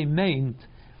second day meant,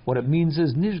 what it means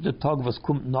is nish the tag was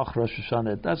kumt nach Rosh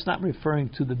Hashana. That's not referring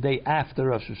to the day after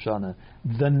Rosh Hashana,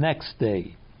 the next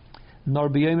day. Nor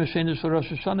b'yom hasheni for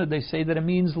Rosh Hashana, they say that it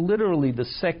means literally the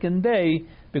second day,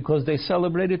 because they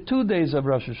celebrated 2 days of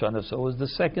Rosh Hashana, so it was the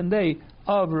second day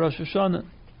of Rosh Hashana.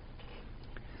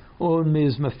 Or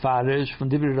Miz Mefarish from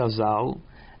Divrei Razal,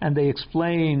 and they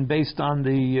explain based on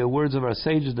the words of our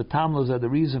sages, the Tamlos are the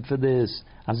reason for this.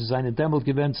 As seine Demel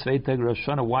given Zweitag Rosh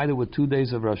Hashana, why there were 2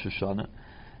 days of Rosh Hashana,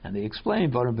 and they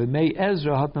explain warum b'mei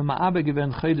Ezra hat man ma'abe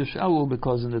given Chodesh Elul,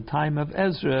 because in the time of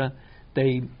Ezra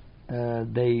they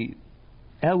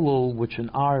Elul, which in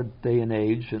our day and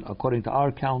age, and according to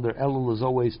our calendar, Elul is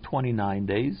always 29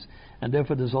 days, and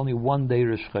therefore there's only 1 day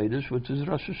Rosh Chodesh, which is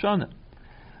Rosh Hashana.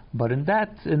 But in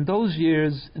those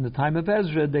years, in the time of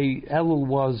Ezra, Elul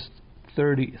was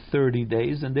 30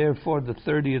 days, and therefore the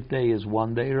 30th day is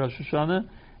 1 day Rosh Hashana,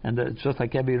 and it's just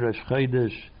like every Rosh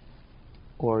Chodesh,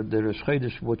 or the Rosh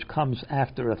Chodesh which comes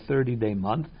after a 30-day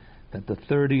month, that the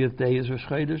 30th day is Rosh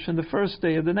Chodesh, and the first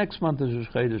day of the next month is Rosh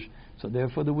Chodesh. So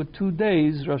therefore there were 2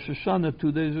 days Rosh Hashana,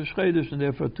 2 days Rosh Chodesh, and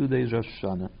therefore 2 days Rosh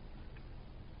Hashana.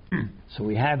 So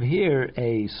we have here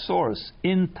a source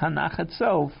in Tanakh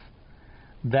itself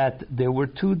that there were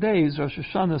 2 days Rosh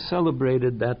Hashana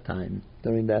celebrated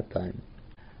during that time.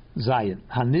 Zayin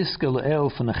Haniske Le'el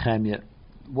from Nehemiah.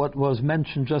 What was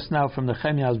mentioned just now from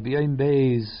Nehemiah as B'yom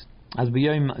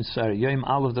Yom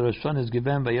Aleph the Rosh Hashana is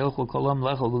given by Yelchol Kolam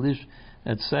Lechol V'lish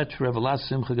etc. V'las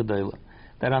Simcha Gedela.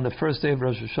 That on the first day of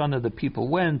Rosh Hashana the people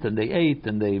went and they ate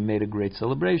and they made a great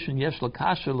celebration. Yesh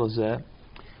L'Kasha Lozeh.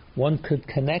 One could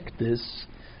connect this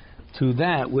to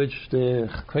that which the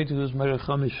Kreitikus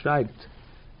Merachami schreibt.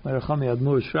 Merachami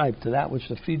Admur schreibt, to that which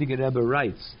the Friediger Rebbe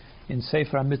writes in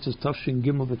Sefer HaMitzvos Tafshin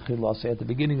Gimel V'Tchilase, at the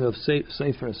beginning of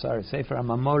Sefer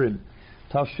HaMamorim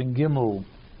Tafshin Gimel,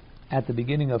 at the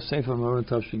beginning of Sefer HaMamorim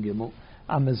Tafshin Gimel,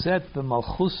 Amezet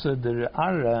V'Malchusa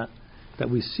Der'ara, that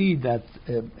we see that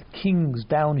kings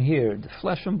down here, the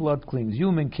flesh and blood kings,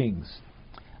 human kings,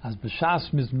 as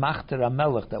B'Shas Mizmachter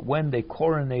HaMelech, that when they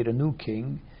coronate a new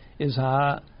king, is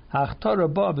the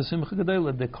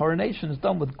coronation is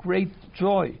done with great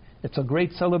joy. It's a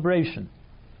great celebration.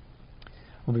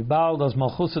 And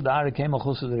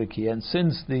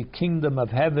since the kingdom of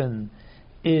heaven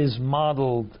is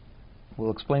modeled,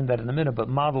 we'll explain that in a minute, but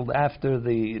modeled after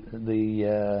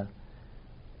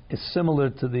is similar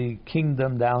to the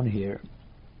kingdom down here.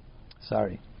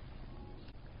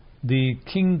 The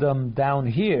kingdom down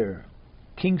here,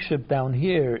 kingship down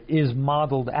here, is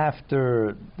modeled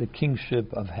after the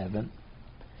kingship of heaven.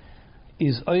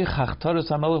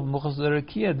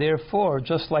 Therefore,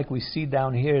 just like we see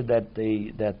down here that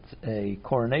a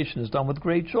coronation is done with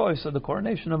great joy, so the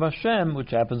coronation of Hashem,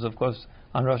 which happens of course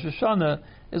on Rosh Hashana,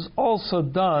 is also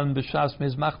done b'shas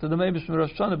mizmachta d'meibish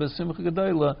Rosh Hashana b'simcha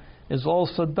gedola, is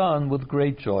also done with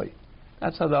great joy.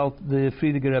 That's how the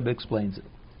Friediger Rebbe explains it.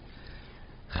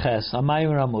 Ches,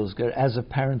 as a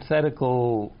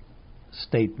parenthetical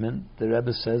statement, the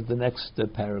Rebbe says the next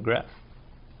paragraph.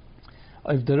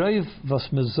 If the Reiv was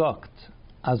mezogt,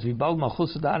 as we bald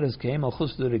malchus d'aretz came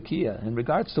malchus d'rekia, in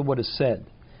regards to what is said,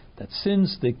 that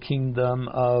since the kingdom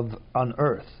of on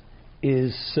earth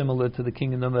is similar to the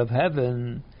kingdom of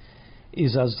heaven,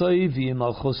 is azoivi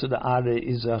malchus d'are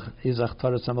is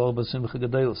achtaras amal b'simcha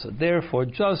gedol. So therefore,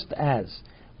 just as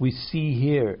we see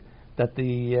here that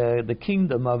the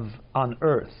kingdom of on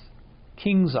earth,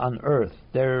 kings on earth,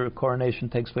 their coronation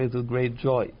takes place with great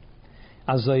joy.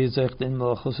 And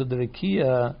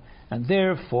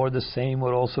therefore the same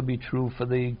would also be true for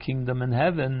the kingdom in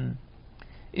heaven.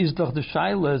 Is doch the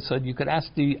shaila, so you could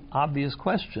ask the obvious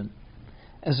question.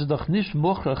 Who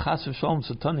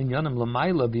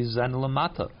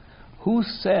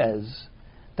says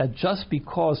that just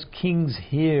because kings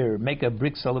here make a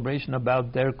big celebration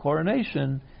about their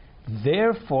coronation,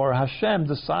 therefore Hashem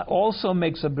also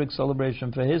makes a big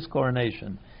celebration for his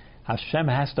coronation? Hashem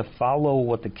has to follow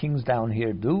what the kings down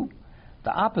here do?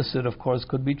 The opposite, of course,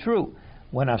 could be true.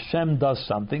 When Hashem does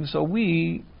something, so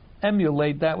we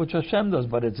emulate that which Hashem does.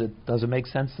 But does it make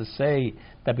sense to say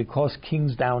that because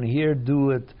kings down here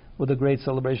do it with a great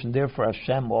celebration, therefore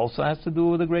Hashem also has to do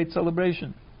it with a great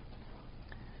celebration?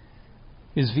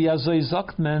 So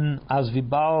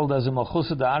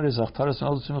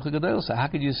how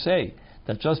could you say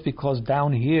that just because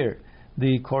down here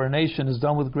the coronation is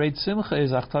done with great simcha,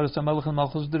 is achtaras hamelech and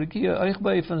malchus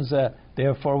d'rekia?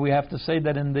 Therefore, we have to say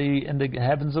that in the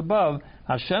heavens above,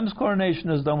 Hashem's coronation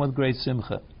is done with great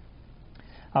simcha.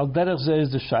 Al derech zeh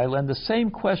is the shaila, and the same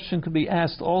question could be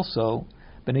asked also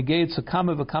in regards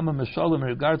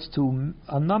to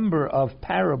a number of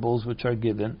parables which are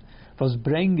given, was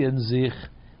bringen sich,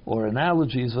 or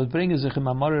analogies, was bringen sich im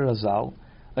Amar Razal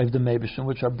of the Meibishim,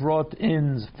 which are brought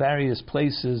in various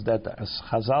places that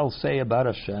Chazal say about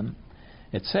Hashem.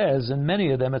 It says, in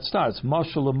many of them it starts,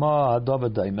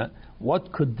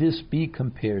 what could this be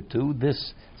compared to?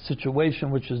 This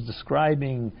situation which is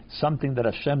describing something that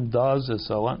Hashem does and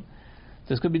so on.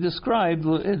 This could be described,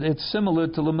 it's similar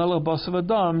to L'melech Basav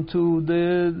Adam, to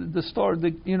the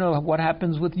story, what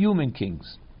happens with human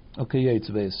kings. Okay,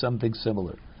 something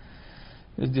similar.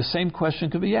 The same question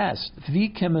could be asked.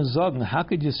 How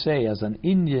could you say, as an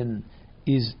Indian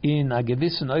is in a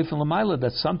gewissen Oifen L'mayla,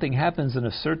 that something happens in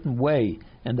a certain way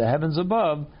in the heavens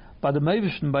above, by the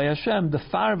Meivishn, by Hashem, the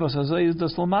Farvas is the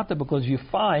Slamata, because you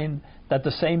find that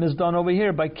the same is done over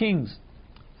here by kings.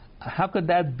 How could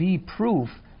that be proof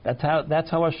that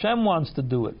that's how Hashem wants to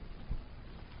do it?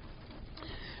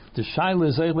 The Shaila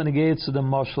is when it gets to the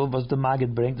Moshel, was the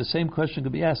Maggid bring. The same question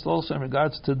could be asked also in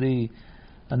regards to the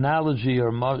analogy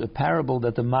or parable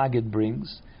that the Maggid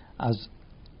brings, as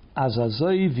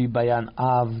azoivi bayan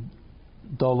av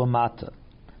dolomata,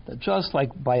 that just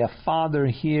like by a father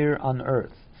here on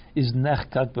earth is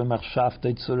nechkat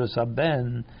b'machshavtei tzuras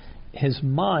haben, his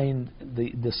mind,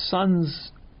 the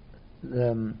son's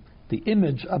the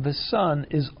image of his son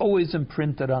is always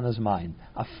imprinted on his mind.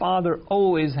 A father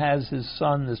always has his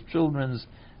son, his children's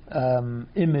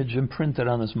image imprinted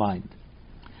on his mind.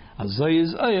 So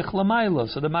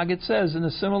the Maggid says, in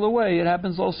a similar way, it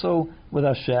happens also with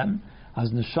Hashem.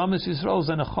 As neshamas Yisrael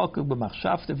zenachokuk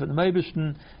b'machshavtei for the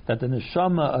Meibishn, that the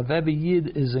neshama of every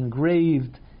Yid is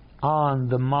engraved on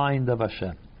the mind of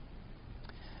Hashem.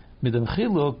 Midem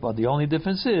chiluk, but the only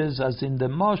difference is, as in the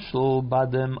mashal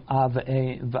badem av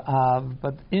v'av,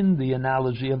 but in the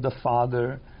analogy of the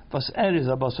father,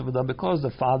 because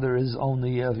the father is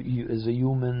only is a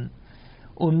human.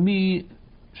 Unmi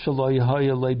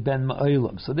ben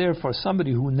ma'olam. So therefore,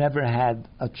 somebody who never had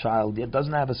a child yet,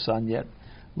 doesn't have a son yet,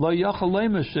 you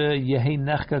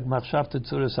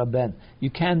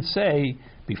can't say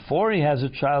before he has a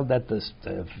child that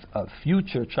a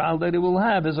future child that he will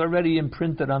have is already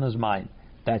imprinted on his mind.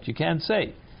 That you can't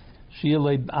say.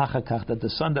 That the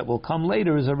son that will come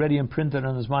later is already imprinted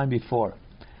on his mind before.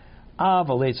 But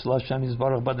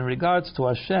in regards to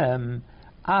Hashem,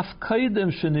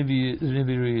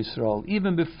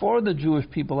 even before the Jewish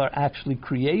people are actually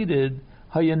created,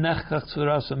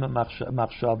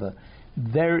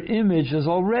 their image is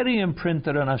already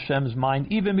imprinted on Hashem's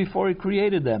mind even before He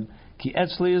created them.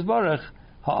 Because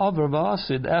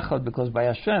by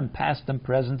Hashem, past and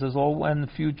present is all one,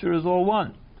 future is all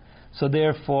one. So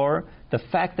therefore, the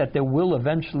fact that there will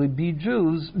eventually be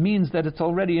Jews means that it's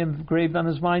already engraved on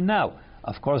his mind now.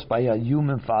 Of course, by a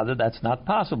human father, that's not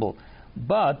possible.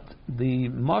 But the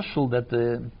mashal that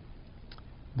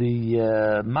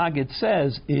the Maggid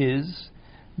says is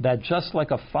that just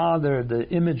like a father, the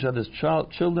image of his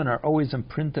children are always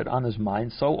imprinted on his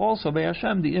mind, so also by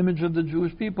Hashem, the image of the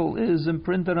Jewish people is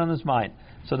imprinted on his mind.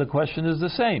 So the question is the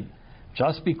same.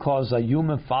 Just because a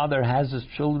human father has his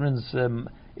children's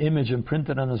image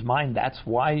imprinted on his mind, that's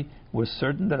why we're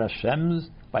certain that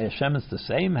by Hashem it's the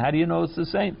same? How do you know it's the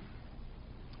same?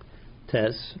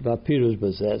 Tes, Vapirush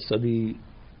Bazeh. So the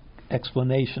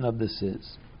explanation of this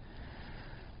is,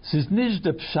 it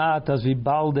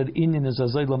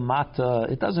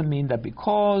doesn't mean that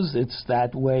because it's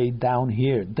that way down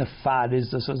here, the fad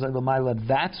is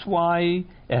that's why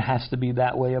it has to be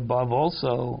that way above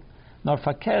also. Nor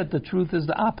fakert, the truth is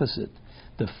the opposite.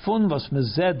 The fun was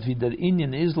mezed wie der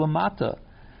inyan is lamata.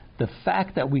 The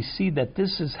fact that we see that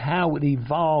this is how it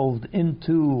evolved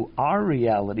into our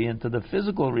reality, into the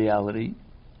physical reality.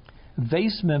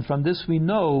 Vasement, from this we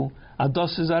know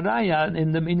ados is araya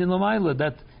in the inyan lamaila,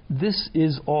 that this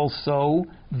is also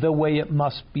the way it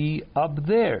must be up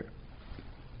there.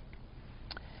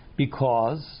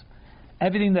 Because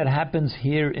everything that happens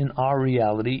here in our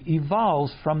reality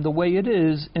evolves from the way it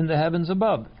is in the heavens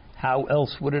above. How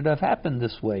else would it have happened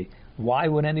this way? Why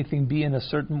would anything be in a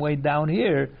certain way down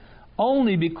here?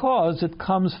 Only because it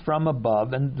comes from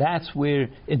above, and that's where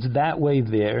it's that way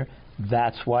there.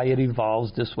 That's why it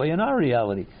evolves this way in our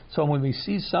reality. So when we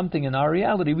see something in our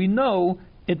reality, we know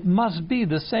it must be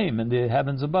the same in the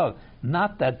heavens above.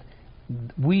 Not that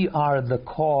we are the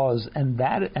cause and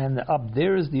up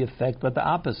there is the effect, but the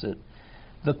opposite.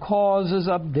 The cause is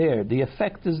up there, the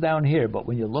effect is down here, but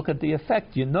when you look at the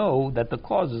effect, you know that the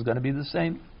cause is going to be the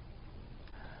same.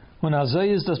 When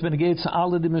Azayis does benegate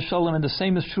alle the Mishalim, and the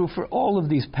same is true for all of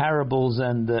these parables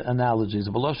and analogies.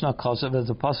 As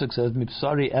the pasuk says,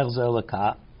 "Mipsari erze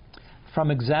elaka." From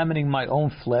examining my own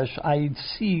flesh, I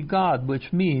see God,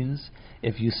 which means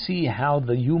if you see how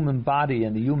the human body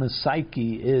and the human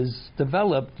psyche is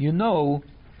developed, you know,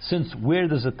 since where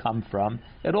does it come from?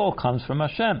 It all comes from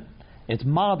Hashem. It's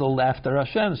modeled after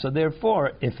Hashem. So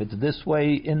therefore, if it's this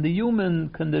way in the human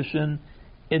condition,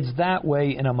 it's that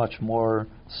way in a much more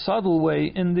subtle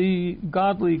way in the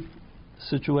godly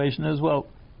situation as well.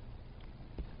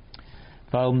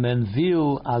 And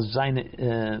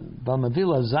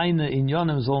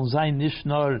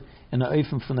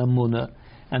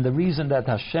the reason that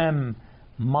Hashem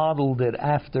modeled it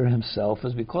after himself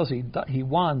is because he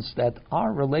wants that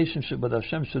our relationship with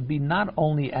Hashem should be not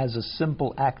only as a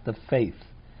simple act of faith,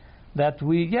 that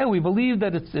we believe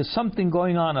that there's something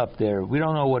going on up there, we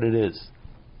don't know what it is,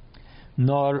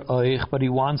 but he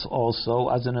wants also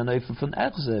as an eifem von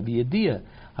echze, the idea.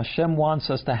 Hashem wants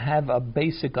us to have a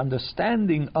basic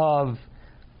understanding of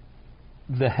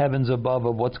the heavens above,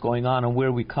 of what's going on and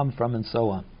where we come from and so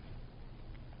on.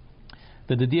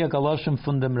 The Didia Galoshim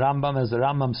from the Rambam, as the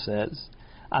Rambam says,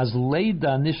 as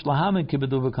leida nishlahamen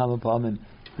kibedu v'kamapamim.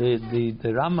 The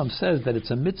Rambam says that it's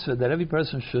a mitzvah that every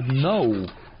person should know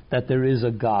that there is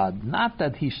a God. Not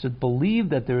that he should believe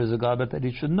that there is a God, but that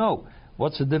he should know.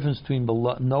 What's the difference between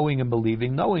knowing and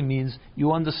believing? Knowing means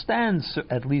you understand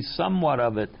at least somewhat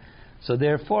of it. So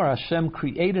therefore Hashem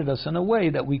created us in a way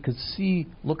that we could see,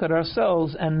 look at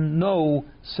ourselves and know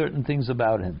certain things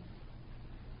about Him.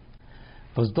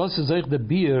 Which is also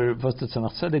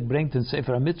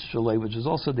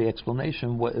the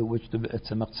explanation which the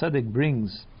Tzemach Tzedek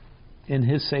brings in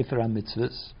his Sefer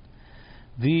HaMitzvahs.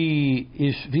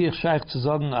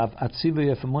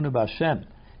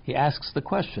 He asks the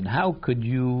question, how could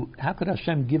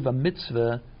Hashem give a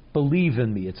mitzvah, believe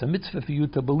in me? It's a mitzvah for you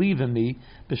to believe in me.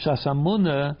 B'shas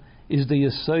Amunah is the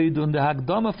Yesod und the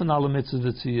Hagdama von alle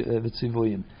mitzvahs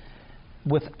v'tzivuyim.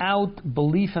 Without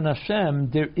belief in Hashem,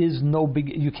 there is no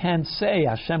you can't say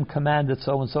Hashem commanded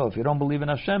so and so. If you don't believe in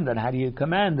Hashem, then how do you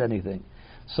command anything?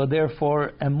 So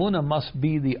therefore, Emunah must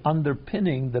be the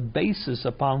underpinning, the basis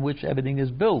upon which everything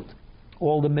is built.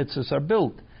 All the mitzvahs are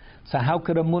built. So how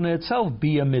could Emunah itself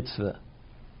be a mitzvah?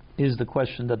 Is the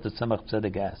question that the Tzemach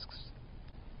Tzedek asks.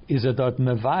 Is it dot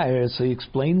mevayer? So he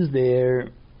explains there,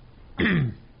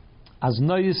 as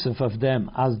no Yosef of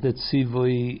them, as the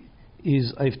tzivui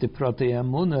is of the prote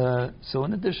Emunah. So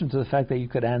in addition to the fact that you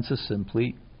could answer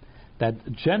simply that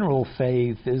general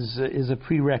faith is a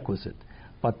prerequisite,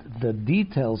 but the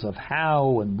details of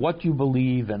how and what you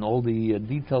believe and all the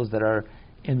details that are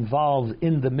involved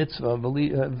in the mitzvah of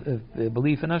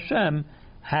belief in Hashem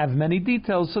have many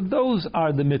details, so those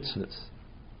are the mitzvahs.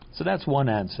 So that's one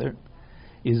answer.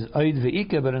 Is oid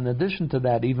ve'ike, but in addition to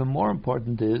that, even more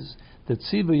important is that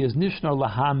tzivui is nishnar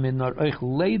lahamin nor oich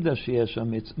leida sheyesh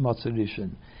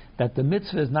matzerishin, that the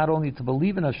mitzvah is not only to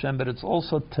believe in Hashem, but it's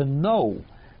also to know,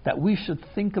 that we should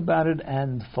think about it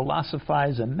and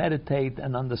philosophize and meditate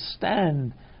and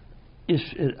understand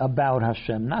about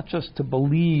Hashem, not just to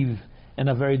believe in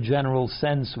a very general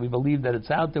sense. We believe that it's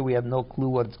out there, we have no clue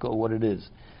what it is.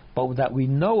 but that we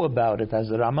know about it, as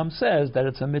the Rambam says, that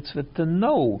it's a mitzvah to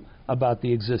know about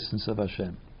the existence of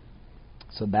Hashem.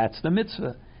 So that's the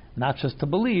mitzvah, not just to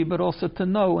believe, but also to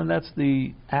know, and that's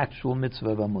the actual mitzvah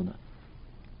of Amunah.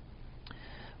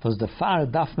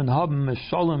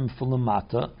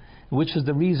 Which is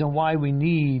the reason why we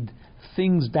need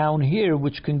things down here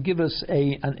which can give us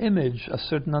an image, a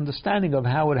certain understanding of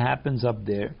how it happens up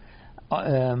there. So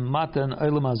that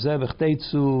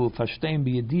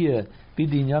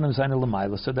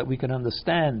we can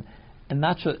understand, and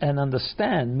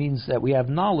understand means that we have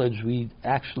knowledge, we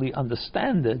actually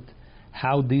understand it,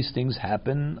 how these things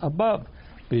happen above.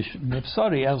 As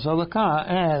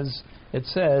it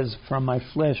says, from my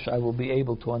flesh I will be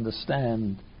able to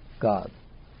understand God.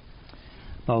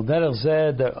 So also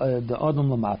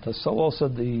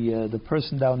the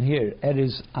person down here, it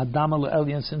is Adam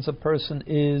al-Elyon, since a person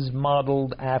is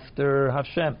modeled after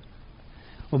Hashem.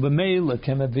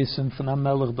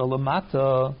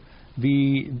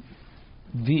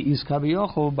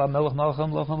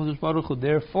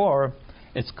 Therefore,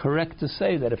 it's correct to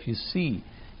say that if you see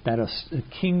that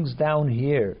kings down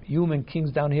here, human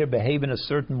kings down here, behave in a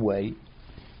certain way,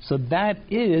 so that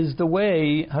is the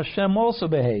way Hashem also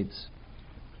behaves.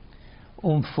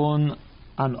 And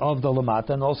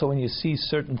also when you see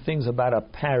certain things about a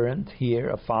parent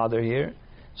here, a father here,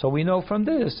 so we know from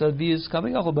this how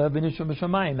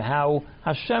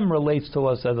Hashem relates to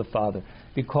us as a father,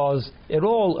 because it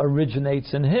all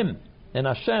originates in Him, in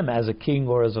Hashem, as a king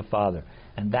or as a father,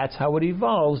 and that's how it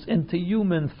evolves into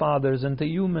human fathers, into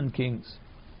human kings.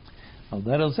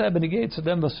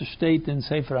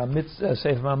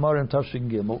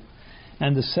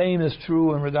 And the same is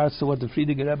true in regards to what the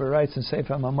Friediger Rebbe writes in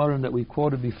Sefer HaMamorim that we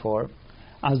quoted before,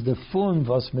 as the fun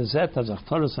was mezet as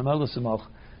achtoros hamelus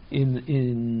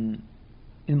in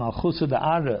Malchusa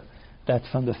Da'ara, that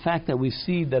from the fact that we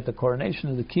see that the coronation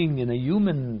of the king in a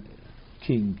human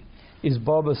king is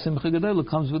Baba Simcha Gedela,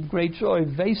 comes with great joy,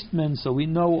 vestment. So we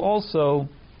know also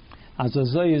as that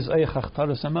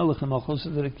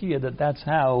that's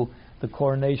how the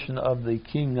coronation of the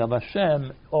king of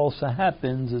Hashem also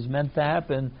happens, is meant to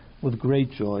happen with great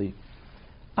joy.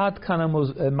 Ad kana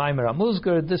Maimar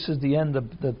Muzgar. This is the end of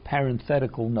the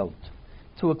parenthetical note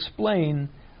to explain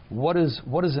what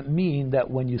does it mean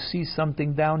that when you see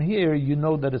something down here, you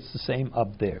know that it's the same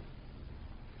up there.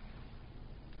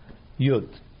 Yud.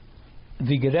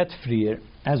 Vigeret frier,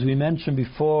 as we mentioned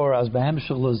before, as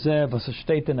behemshel lozev, as a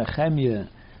state in Nehemiah,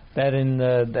 that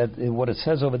what it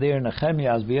says over there in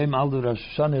Nehemiah, as b'yom aldu Rosh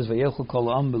Hashana is vayelchu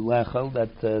kol am b'lechel,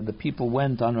 that the people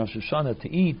went on Rosh Hashana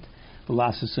to eat,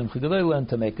 v'lasu simcha gedela, and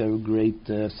to make a great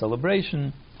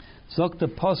celebration. Zok the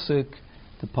pasuk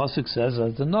says,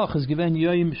 as the noch is given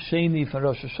yom sheni for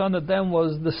Rosh Hashana, then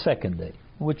was the second day,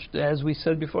 which, as we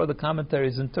said before, the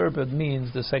commentaries interpret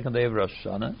means the second day of Rosh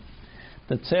Hashana.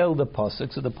 The tail the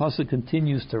pasuk, so the pasuk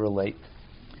continues to relate.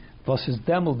 What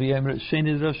happened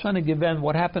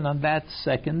on that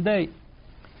second day?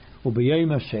 The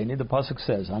pasuk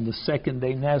says, on the second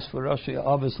day, the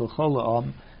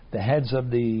heads of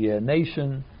the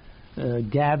nation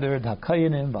gathered,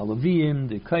 Hakayanim, Valavim,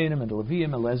 the Kayanim and the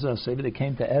Levim, Elazar, they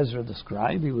came to Ezra the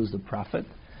scribe, he was the prophet.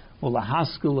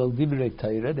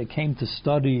 They came to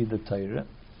study the Torah.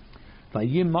 And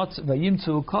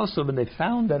they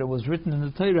found that it was written in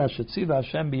the Torah,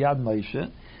 Hashem biyad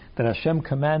Moshe, that Hashem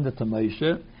commanded to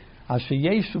Moshe, that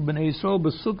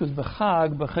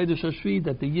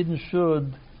the Yidden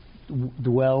should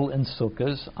dwell in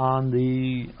Sukkos on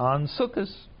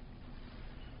Sukkos.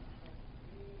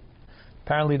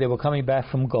 Apparently they were coming back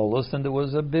from Golus, and there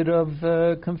was a bit of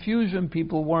confusion.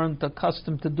 People weren't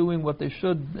accustomed to doing what they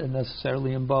should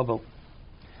necessarily in Babel.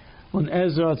 When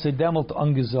Ezra had said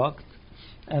angesagt,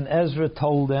 and Ezra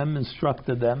told them,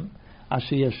 instructed them,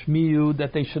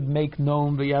 that they should make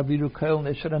known, they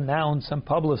should announce and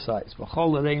publicize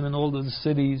in all of the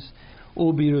cities,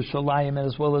 and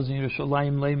as well as in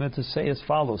Yerushalayim, to say as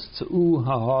follows: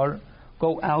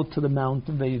 go out to the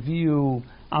mountain,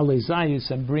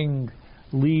 and bring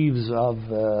leaves of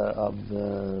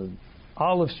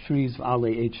olive trees,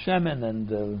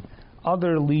 and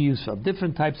other leaves of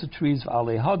different types of trees,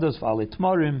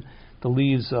 the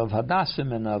leaves of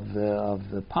hadassim and of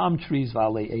the palm trees,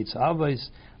 eitz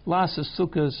avos, lasas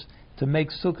sukkos, to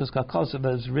make sukkos kakosav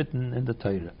as written in the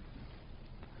Torah.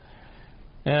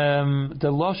 The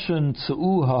lashon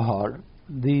tzu'u hahar,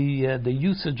 the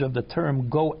usage of the term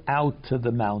 "go out to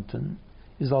the mountain"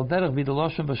 is al derech vid the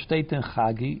lashon v'shteit in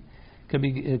Chagi, can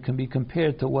be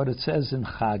compared to what it says in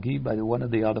Chagi by one of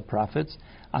the other prophets,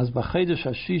 as b'chedesh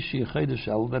hashishi chedesh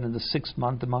el, that in the 6th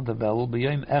month, the month of Elul,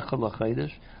 b'yom echad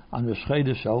l'chedesh, on Rosh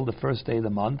Chodesh El, the first day of the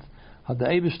month, Hat der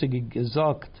Eibishter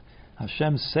gesagt,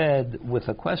 Hashem said with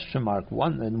a question mark,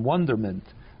 in wonderment,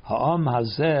 Ha'am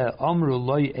hazeh amru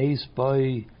loy eis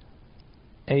boy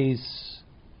eis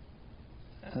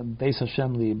beis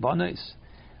Hashem li'banos.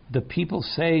 The people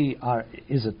say,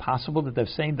 is it possible that they're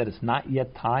saying that it's not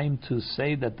yet time to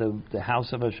say that the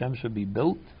house of Hashem should be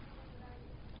built?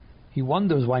 He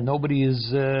wonders why nobody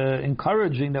is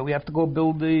encouraging that we have to go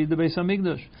build the Beis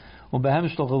Hamikdash.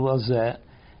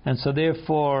 And so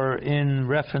therefore, in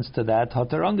reference to that,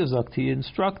 he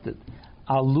instructed,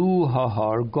 Alu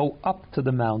hahar, go up to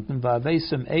the mountain,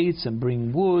 va'avesem eitz, and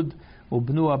bring wood,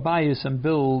 ubnu abayis, and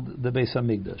build the Beis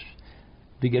Hamikdash.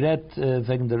 The Geret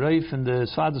wegen der Reif and the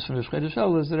Svadas from Rosh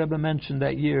Hashana, as the Rebbe mentioned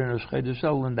that year in Rosh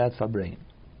Hashana, and that Fabrein.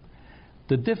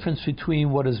 The difference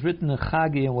between what is written in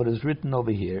Chagi and what is written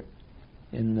over here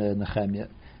in Nehemiah,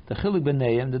 the Chelek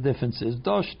B'Neim, the difference is,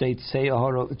 dort steht say zu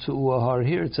ahar,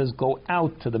 here it says go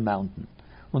out to the mountain.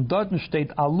 When dort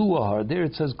steht alu ahar, there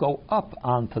it says go up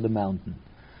onto the mountain.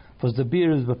 For the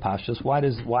beer is bepashas. Why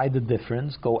the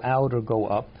difference? Go out or go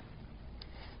up?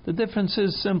 The difference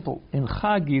is simple. In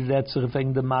Chagi, that's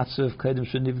wegen the matzah of kedem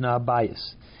shenivna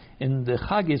abayis. In the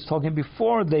Chagi, it's talking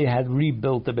before they had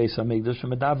rebuilt the Beis Hamikdash,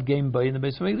 and Medav came by in the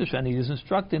Beis Hamikdash, and he is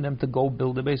instructing them to go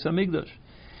build the Beis Hamikdash.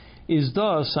 Is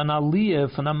thus an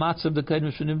aliyah from a matzah of the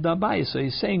kedem shenivna abayis. So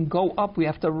he's saying, go up. We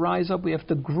have to rise up. We have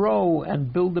to grow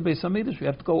and build the Beis Hamikdash. We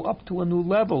have to go up to a new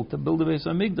level to build the Beis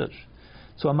Hamikdash.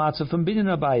 So a matzah from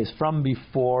binyan abayis, from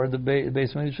before the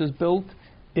Beis Hamikdash is built,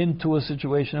 into a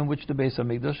situation in which the Beis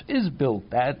Hamikdash is built.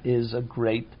 That is a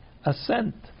great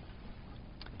ascent.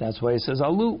 That's why it says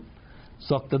alu.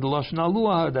 Zokta the lashon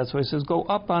alu. That's why it says go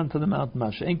up onto the mountain.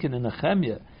 Mashenkin in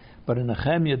Nehemiah, but in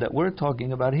Nehemiah that we're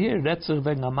talking about here, Retzer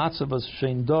v'gna matzavas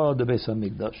sheinda the Beis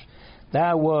Hamikdash.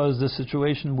 That was the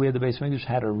situation where the Beis Hamikdash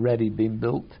had already been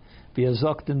built. Via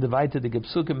zokt in the Vayta the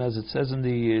Psukim, as it says in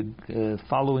the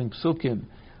following Psukim.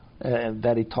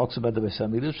 That he talks about the Beis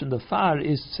Hamikdash, and the far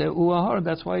is Tseu'ahar.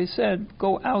 That's why he said,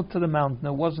 go out to the mountain.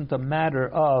 It wasn't a matter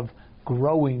of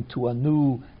growing to a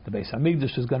new, the Beis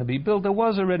Hamikdash is going to be built. It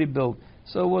was already built.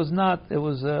 So it was not, it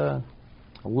was a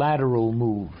lateral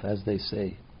move, as they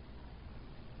say.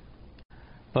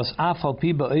 Even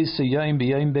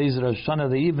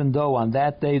though on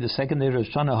that day, the second day of Rosh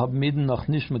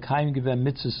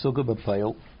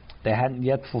Hashana, they hadn't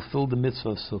yet fulfilled the mitzvah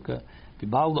of Sukkah.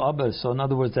 So in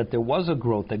other words, that there was a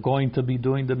growth. They're going to be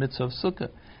doing the mitzvah of Sukkah.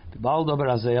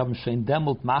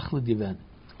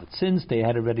 But since they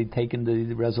had already taken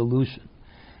the resolution,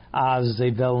 as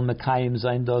they vel mekayim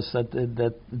zayin dos, that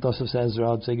Ezra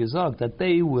had gesagt, that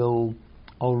they will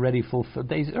already fulfill.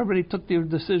 They already took their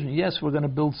decision. Yes, we're going to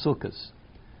build sukkahs.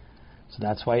 So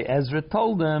that's why Ezra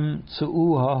told them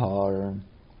tzu'u hahar.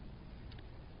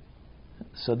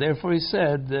 So therefore he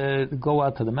said, go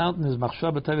out to the mountain. His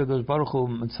machshava teva goes baruch hu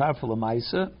mitzarfa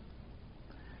l'maisa.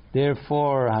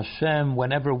 Therefore Hashem,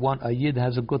 whenever a yid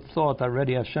has a good thought,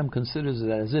 already Hashem considers it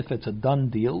as if it's a done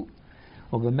deal.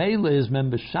 Therefore,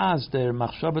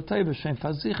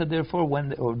 when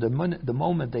the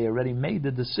moment they already made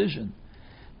the decision,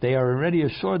 they are already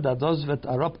assured that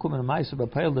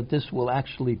that this will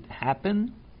actually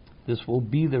happen. This will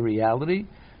be the reality.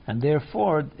 And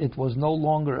therefore, it was no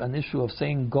longer an issue of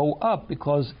saying go up,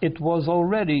 because it was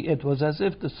as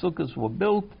if the sukkahs were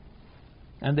built,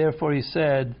 and therefore he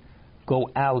said, go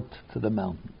out to the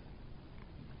mountain.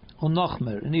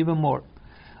 And even more,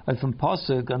 from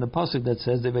Pasuk, on the Pasuk that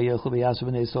says,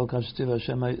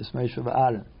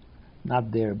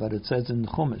 not there, but it says in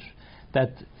Chumash,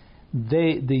 that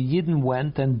the Yidden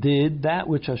went and did that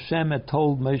which Hashem had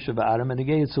told Moshe v'Aaron, and he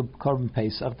gave it to Korban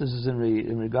Pesach. This is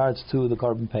in regards to the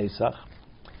Korban Pesach,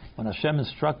 when Hashem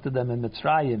instructed them in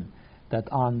Mitzrayim that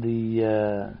on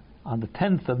the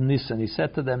 10th of Nisan, he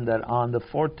said to them that on the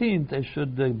 14th they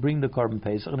should bring the Korban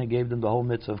Pesach, and he gave them the whole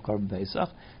mitzvah of Korban Pesach.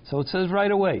 So it says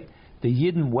right away, the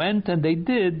Yidden went and they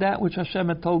did that which Hashem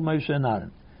had told Moshe and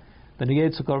Aaron. Then he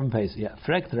gave it to Korban Pesach. Yeah,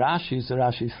 Frekt Rashi, so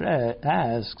Rashi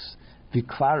asks,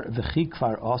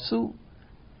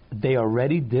 they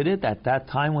already did it at that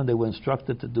time when they were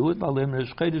instructed to do it.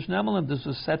 This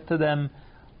was said to them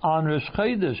on Rosh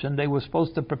Chodesh, and they were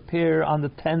supposed to prepare on the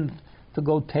 10th to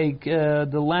go take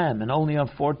the lamb, and only on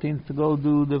 14th to go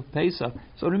do the Pesach.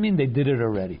 So what do you mean they did it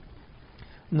already?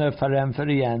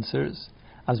 He answers,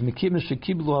 as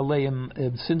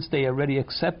since they already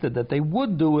accepted that they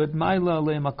would do it, the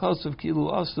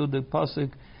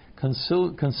pasuk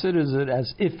considers it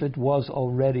as if it was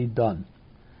already done.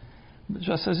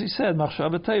 Just as he said,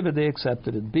 they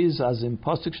accepted it. Biz as in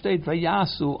pasuk state,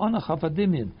 vayasu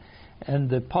anachafadimyan, And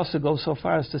the pasuk goes so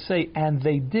far as to say, and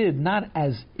they did, not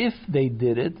as if they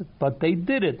did it, but they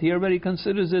did it. He already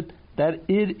considers it that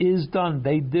it is done.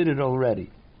 They did it already.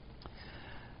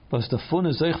 Was the fun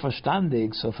is euch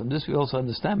verstandig. So from this we also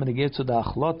understand when it gets to the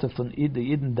achlote von the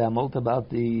Yidden demelt about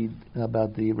the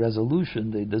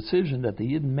resolution, the decision that the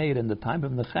Yidden made in the time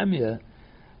of Nehemiah,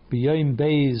 b'yoyim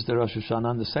beis the Rosh Hashana,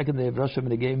 on the second day of Rosh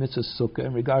Hashana, gave mitzvah sukkah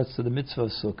in regards to the mitzvah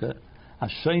of sukkah.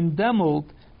 Hashem demelt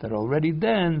that already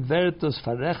then vertus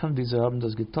farechen v'zehom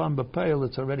das getan b'peil.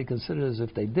 It's already considered as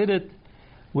if they did it,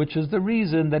 which is the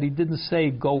reason that he didn't say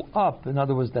go up. In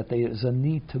other words, that there is a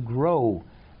need to grow.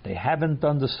 They haven't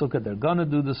done the sukkah, they're going to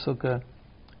do the sukkah,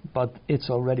 but it's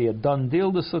already a done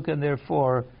deal, the sukkah, and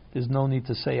therefore there's no need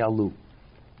to say alu.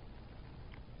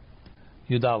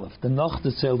 Yud Aleph, the Noch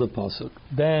the pasuk.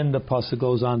 Then the pasuk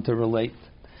goes on to relate.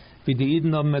 How the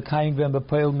Yidden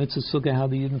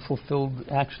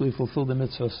actually fulfilled the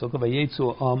mitzvah of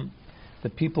sukkah. The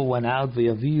people went out, they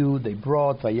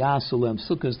brought,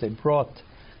 sukkahs, they brought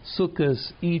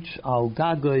sukkahs, each al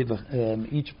gagoy,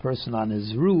 each person on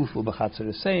his roof,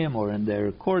 or in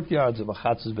their courtyards, in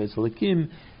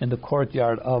the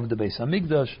courtyard of the Beis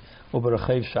Hamikdash,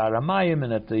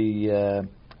 and at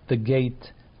the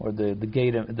gate, or the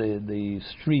gate, the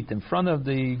street in front of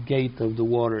the gate of the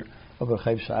water,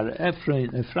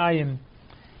 Ephraim,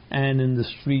 and in the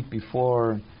street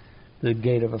before the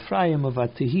gate of Ephraim, of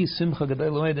Atihi Simcha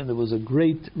Gedei, and there was a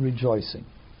great rejoicing.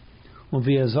 When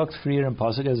we sagt früher in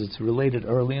Pasuk, as it's related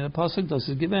early in the Pasuk, das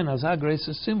ist given as a great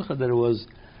Simcha, there was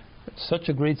such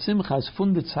a great Simcha as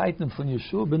von the Zeiten von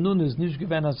Yeshua ben Nun is nicht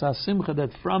given as a Simcha,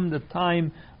 that from the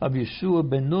time of Yeshua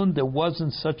ben Nun there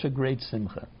wasn't such a great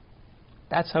Simcha.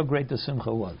 That's how great the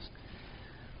Simcha was.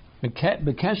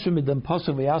 Bekesher mit dem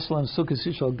Pasuk v'yaslam sukkah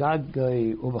sishol gag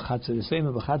uvachatzer yisayim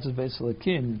uvachatzer beis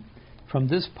lakim, from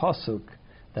this Pasuk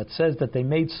that says that they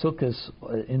made sukkahs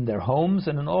in their homes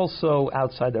and also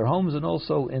outside their homes and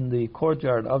also in the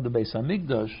courtyard of the Beis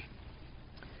Hamikdash.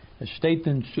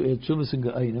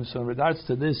 So in regards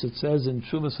to this, it says in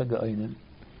Shuvas HaGe'onim,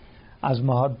 as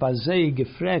mahad bazei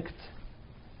gefrekt,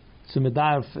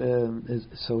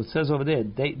 so it says over there,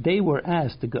 they were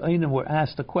asked, the Ge'onim were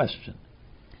asked a question,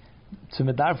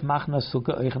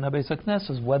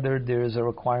 whether there is a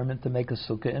requirement to make a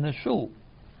sukkah in a shul.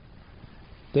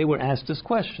 They were asked this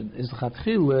question: so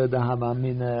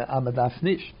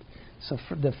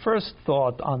the first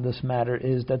thought on this matter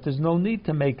is that there's no need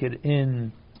to make it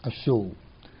in a shul.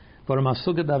 The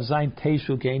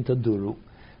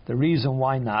reason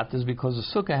why not is because the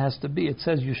sukkah has to be, it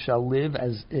says you shall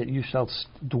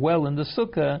dwell in the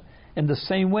sukkah in the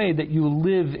same way that you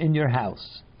live in your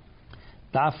house.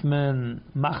 Therefore,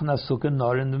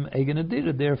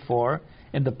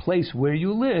 in the place where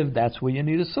you live, that's where you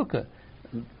need a sukkah.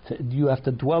 You have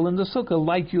to dwell in the sukkah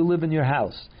like you live in your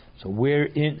house. So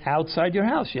outside your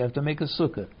house, you have to make a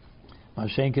sukkah.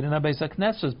 But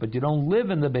you don't live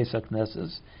in the Beis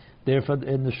HaKnesses, therefore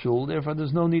in the shul. Therefore,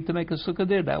 there's no need to make a sukkah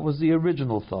there. That was the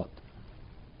original thought.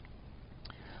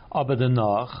 Aber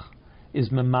danach is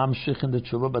memamshich in the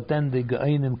tshuva, but then the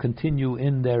Ge'onim continue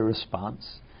in their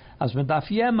response. As medaf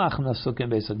yemachna sukkah in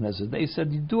Beis HaKnesses, they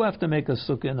said you do have to make a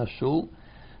sukkah in a shul.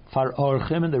 Far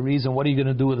orchim, and the reason, what are you going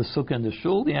to do with a sukkah in the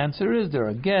shul? The answer is there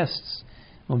are guests.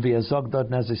 And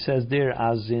as it says there,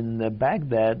 as in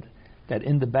Baghdad, that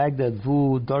in the Baghdad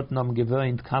vu dort nam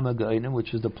gewohnt kama Ge'onim,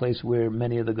 which is the place where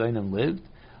many of the Ge'onim lived.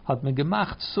 Hat me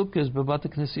gemacht sukkahs bebate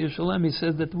Knesset Yerushalayim. He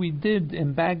says that we did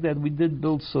in Baghdad, we did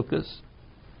build sukkahs.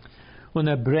 When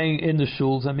bring in the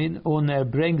shuls,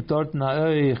 bring dort na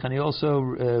euch, and he also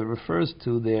refers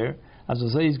to there as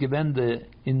is given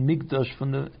in Mikdash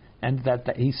from the. And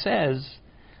that he says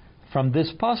from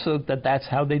this pasuk that that's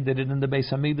how they did it in the Beis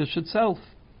Hamikdash itself.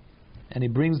 And he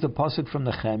brings the pasuk from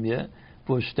Nehemiah,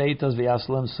 it's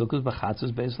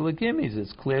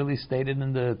clearly stated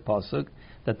in the pasuk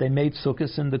that they made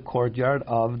sukkahs in the courtyard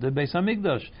of the Beis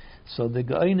Hamikdash. So the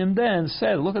Ge'onim then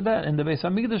said, look at that, in the Beis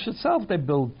Hamikdash itself they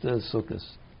built sukkahs.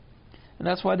 And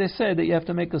that's why they say that you have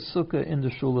to make a sukkah in the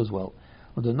shul as well.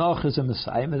 Well, the Noch is a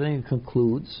Messiah, and then he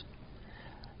concludes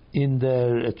in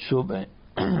the tshuva.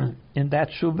 In that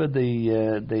tshuva,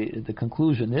 the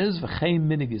conclusion is v'chein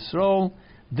minig Yisrael.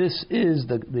 This is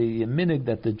the minig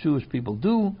that the Jewish people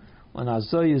do. And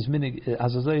azay is minig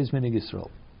Yisrael.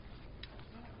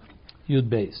 Yud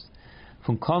based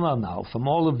from Kanal now, from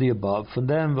all of the above. From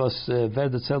them was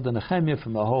verdet zelt in Nehemiah,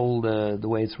 from the whole the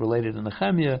way it's related in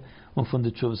Nehemiah, and from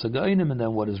the Tshuvas HaGe'onim, and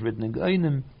then what is written in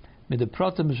Ge'onim. With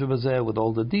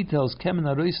all the details,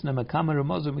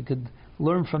 we could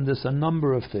learn from this a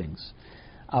number of things.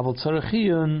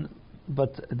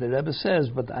 but the Rebbe says,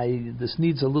 this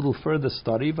needs a little further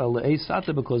study,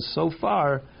 because so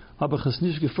far, I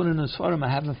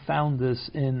haven't found this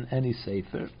in any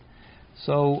sefer.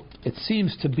 So it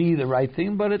seems to be the right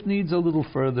thing, but it needs a little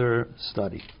further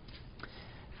study.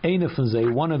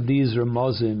 One of these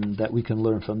remozim that we can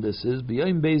learn from this is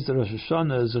B'yom Beis Rosh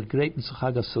Hashana is a great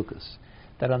Chag HaSukkos.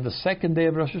 That on the second day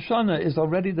of Rosh Hashana is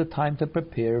already the time to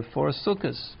prepare for a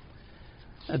Sukkos,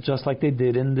 just like they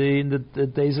did in the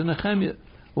days of Nehemiah.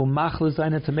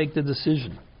 To make the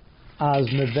decision. As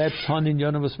mevet tonin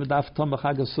yonavus medaf tom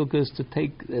b'chag HaSukkos to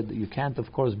take. You can't,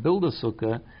 of course, build a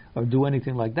sukkah or do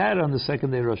anything like that on the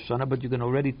second day of Rosh Hashanah, but you can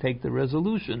already take the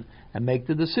resolution and make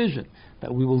the decision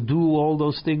that we will do all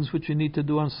those things which you need to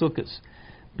do on Sukkos.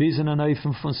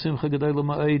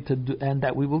 And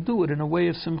that we will do it in a way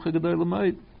of Simcha Gedol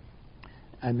L'Ma'od.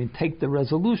 I mean, take the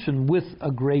resolution with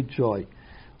a great joy.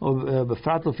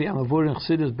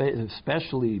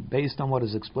 Especially based on what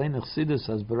is explained in Chassidus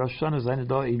as Rosh Hashanah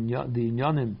the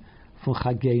Inyanim from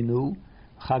Chagenu,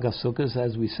 Chag HaSukkos,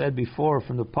 as we said before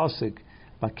from the Pasuk,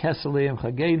 Bakesaleim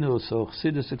Chagenu. So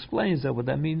Chassidus explains that what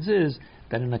that means is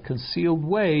that in a concealed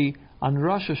way, on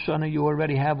Rosh Hashanah you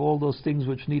already have all those things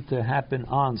which need to happen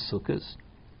on Sukkos.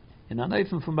 In an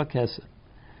Eifim from Bakesa.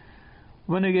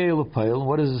 What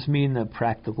does this mean in a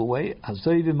practical way? As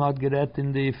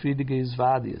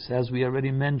we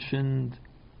already mentioned,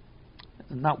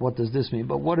 not what does this mean,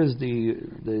 but what is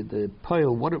the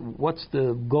poil? What's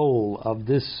the goal of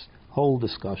this whole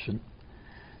discussion?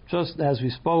 Just as we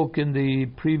spoke in the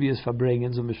previous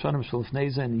Fabrengens of Mishanim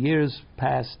Shalfneza in years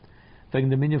past,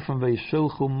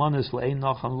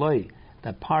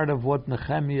 that part of what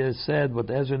Nehemiah said, what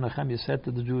Ezra and Nehemiah said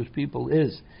to the Jewish people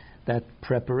is that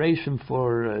preparation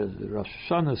for Rosh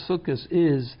Hashanah Sukkos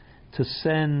is to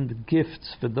send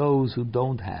gifts for those who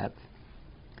don't have.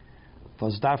 They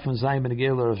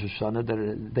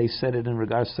said it in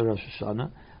regards to Rosh Hashanah.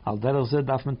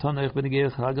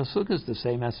 The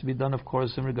same has to be done, of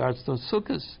course, in regards to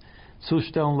Sukkos. To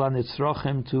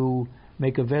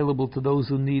make available to those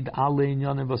who need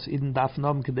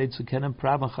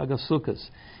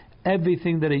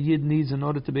everything that a Yid needs in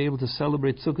order to be able to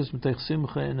celebrate Sukkos Mitech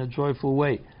Simcha in a joyful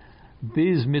way.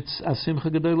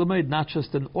 Not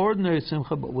just an ordinary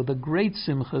Simcha, but with a great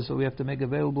Simcha, so we have to make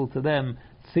available to them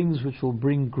things which will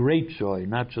bring great joy,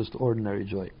 not just ordinary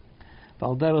joy.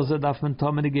 The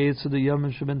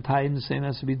same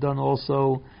has to be done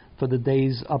also for the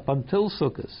days up until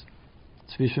Sukkos.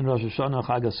 Zwischen Rosh Hashana and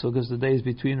Chag HaSukkos, the days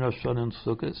between Rosh Hashana and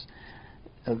Sukkos.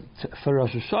 For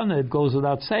Rosh Hashanah, it goes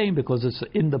without saying because it's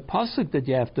in the pasuk that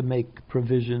you have to make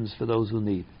provisions for those who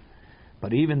need.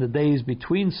 But even the days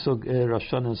between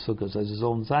Rosh Hashanah and Sukkot, as his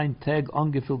own Zayin Teg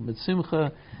angefüllt mit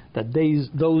Simcha, that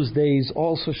those days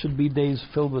also should be days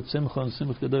filled with Simcha and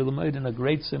Simcha Gedol L'Ma'od, and a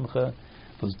great Simcha.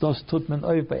 Was das tut man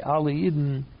euch bei alle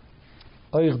Yidden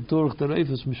euch durch der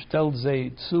Eifes mistel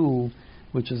sei zu,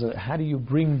 which is how do you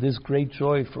bring this great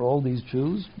joy for all these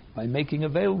Jews? By making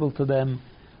available to them.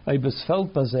 Of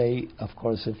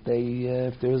course, if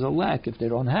there is a lack, if they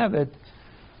don't have it,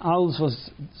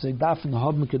 everything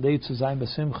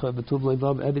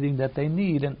that they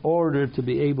need in order to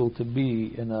be able to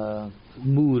be in a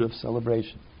mood of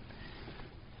celebration.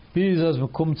 And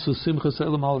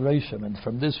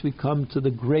from this we come to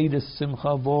the greatest simcha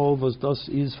of all, which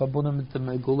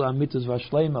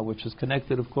is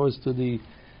connected, of course, to the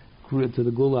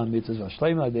Gula Mitzvah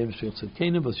Vashlema,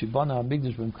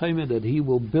 that he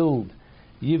will build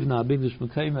Yivna Abigdash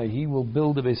Mekayma, he will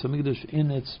build the Beis Hamikdash in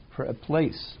its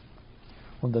place.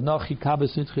 And then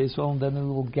he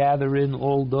will gather in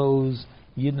all those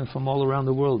Yidden from all around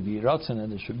the world.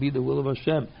 And it should be the will of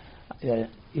Hashem.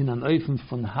 In an Eifem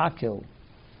von Hakel,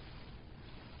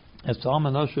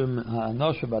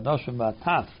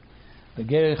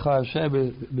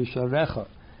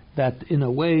 that in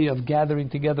a way of gathering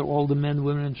together all the men,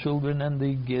 women, and children, and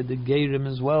the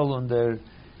Geirim as well, on their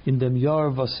in the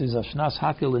Myor was is Ashnas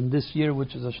Hakel in this year,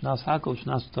 which is Ashnas Hakel,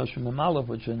 Ashnas Tashim Amalef,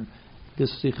 which in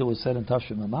this Sikha was said in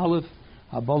Tashim Amalef,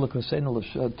 Habolak Hosein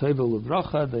Tevel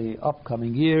Uvracha, the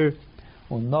upcoming year,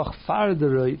 and noch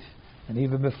farderoif, and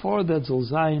even before that,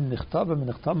 Zolzayin Nichtavim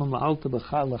Nichtamim La'alta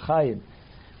B'Chayim,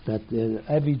 that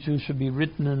every Jew should be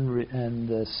written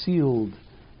and sealed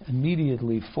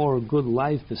immediately for good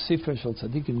life. The Sifra Shal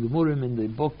Tzadikim Gemurim, in the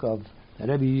book of that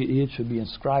every Yid should be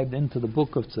inscribed into the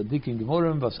book of Tzadikim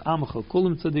Gemurim, Vas Amachal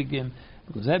Kulim Tzadikim,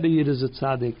 because every Yid is a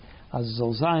Tzadik. As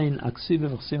Zolzayin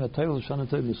Aksivim Chsim Atoyel Shana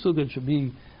Toyel Sugat should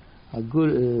be a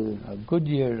good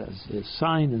year, as a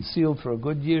sign and sealed for a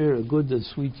good year, a good and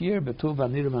sweet year. Betuv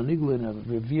anirim aniglin, a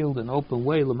revealed and open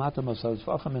way, l'mata masas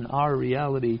v'acham, in our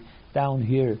reality down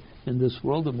here in this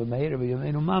world, and b'meir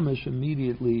v'yameinu mamish,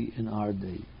 immediately in our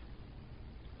day.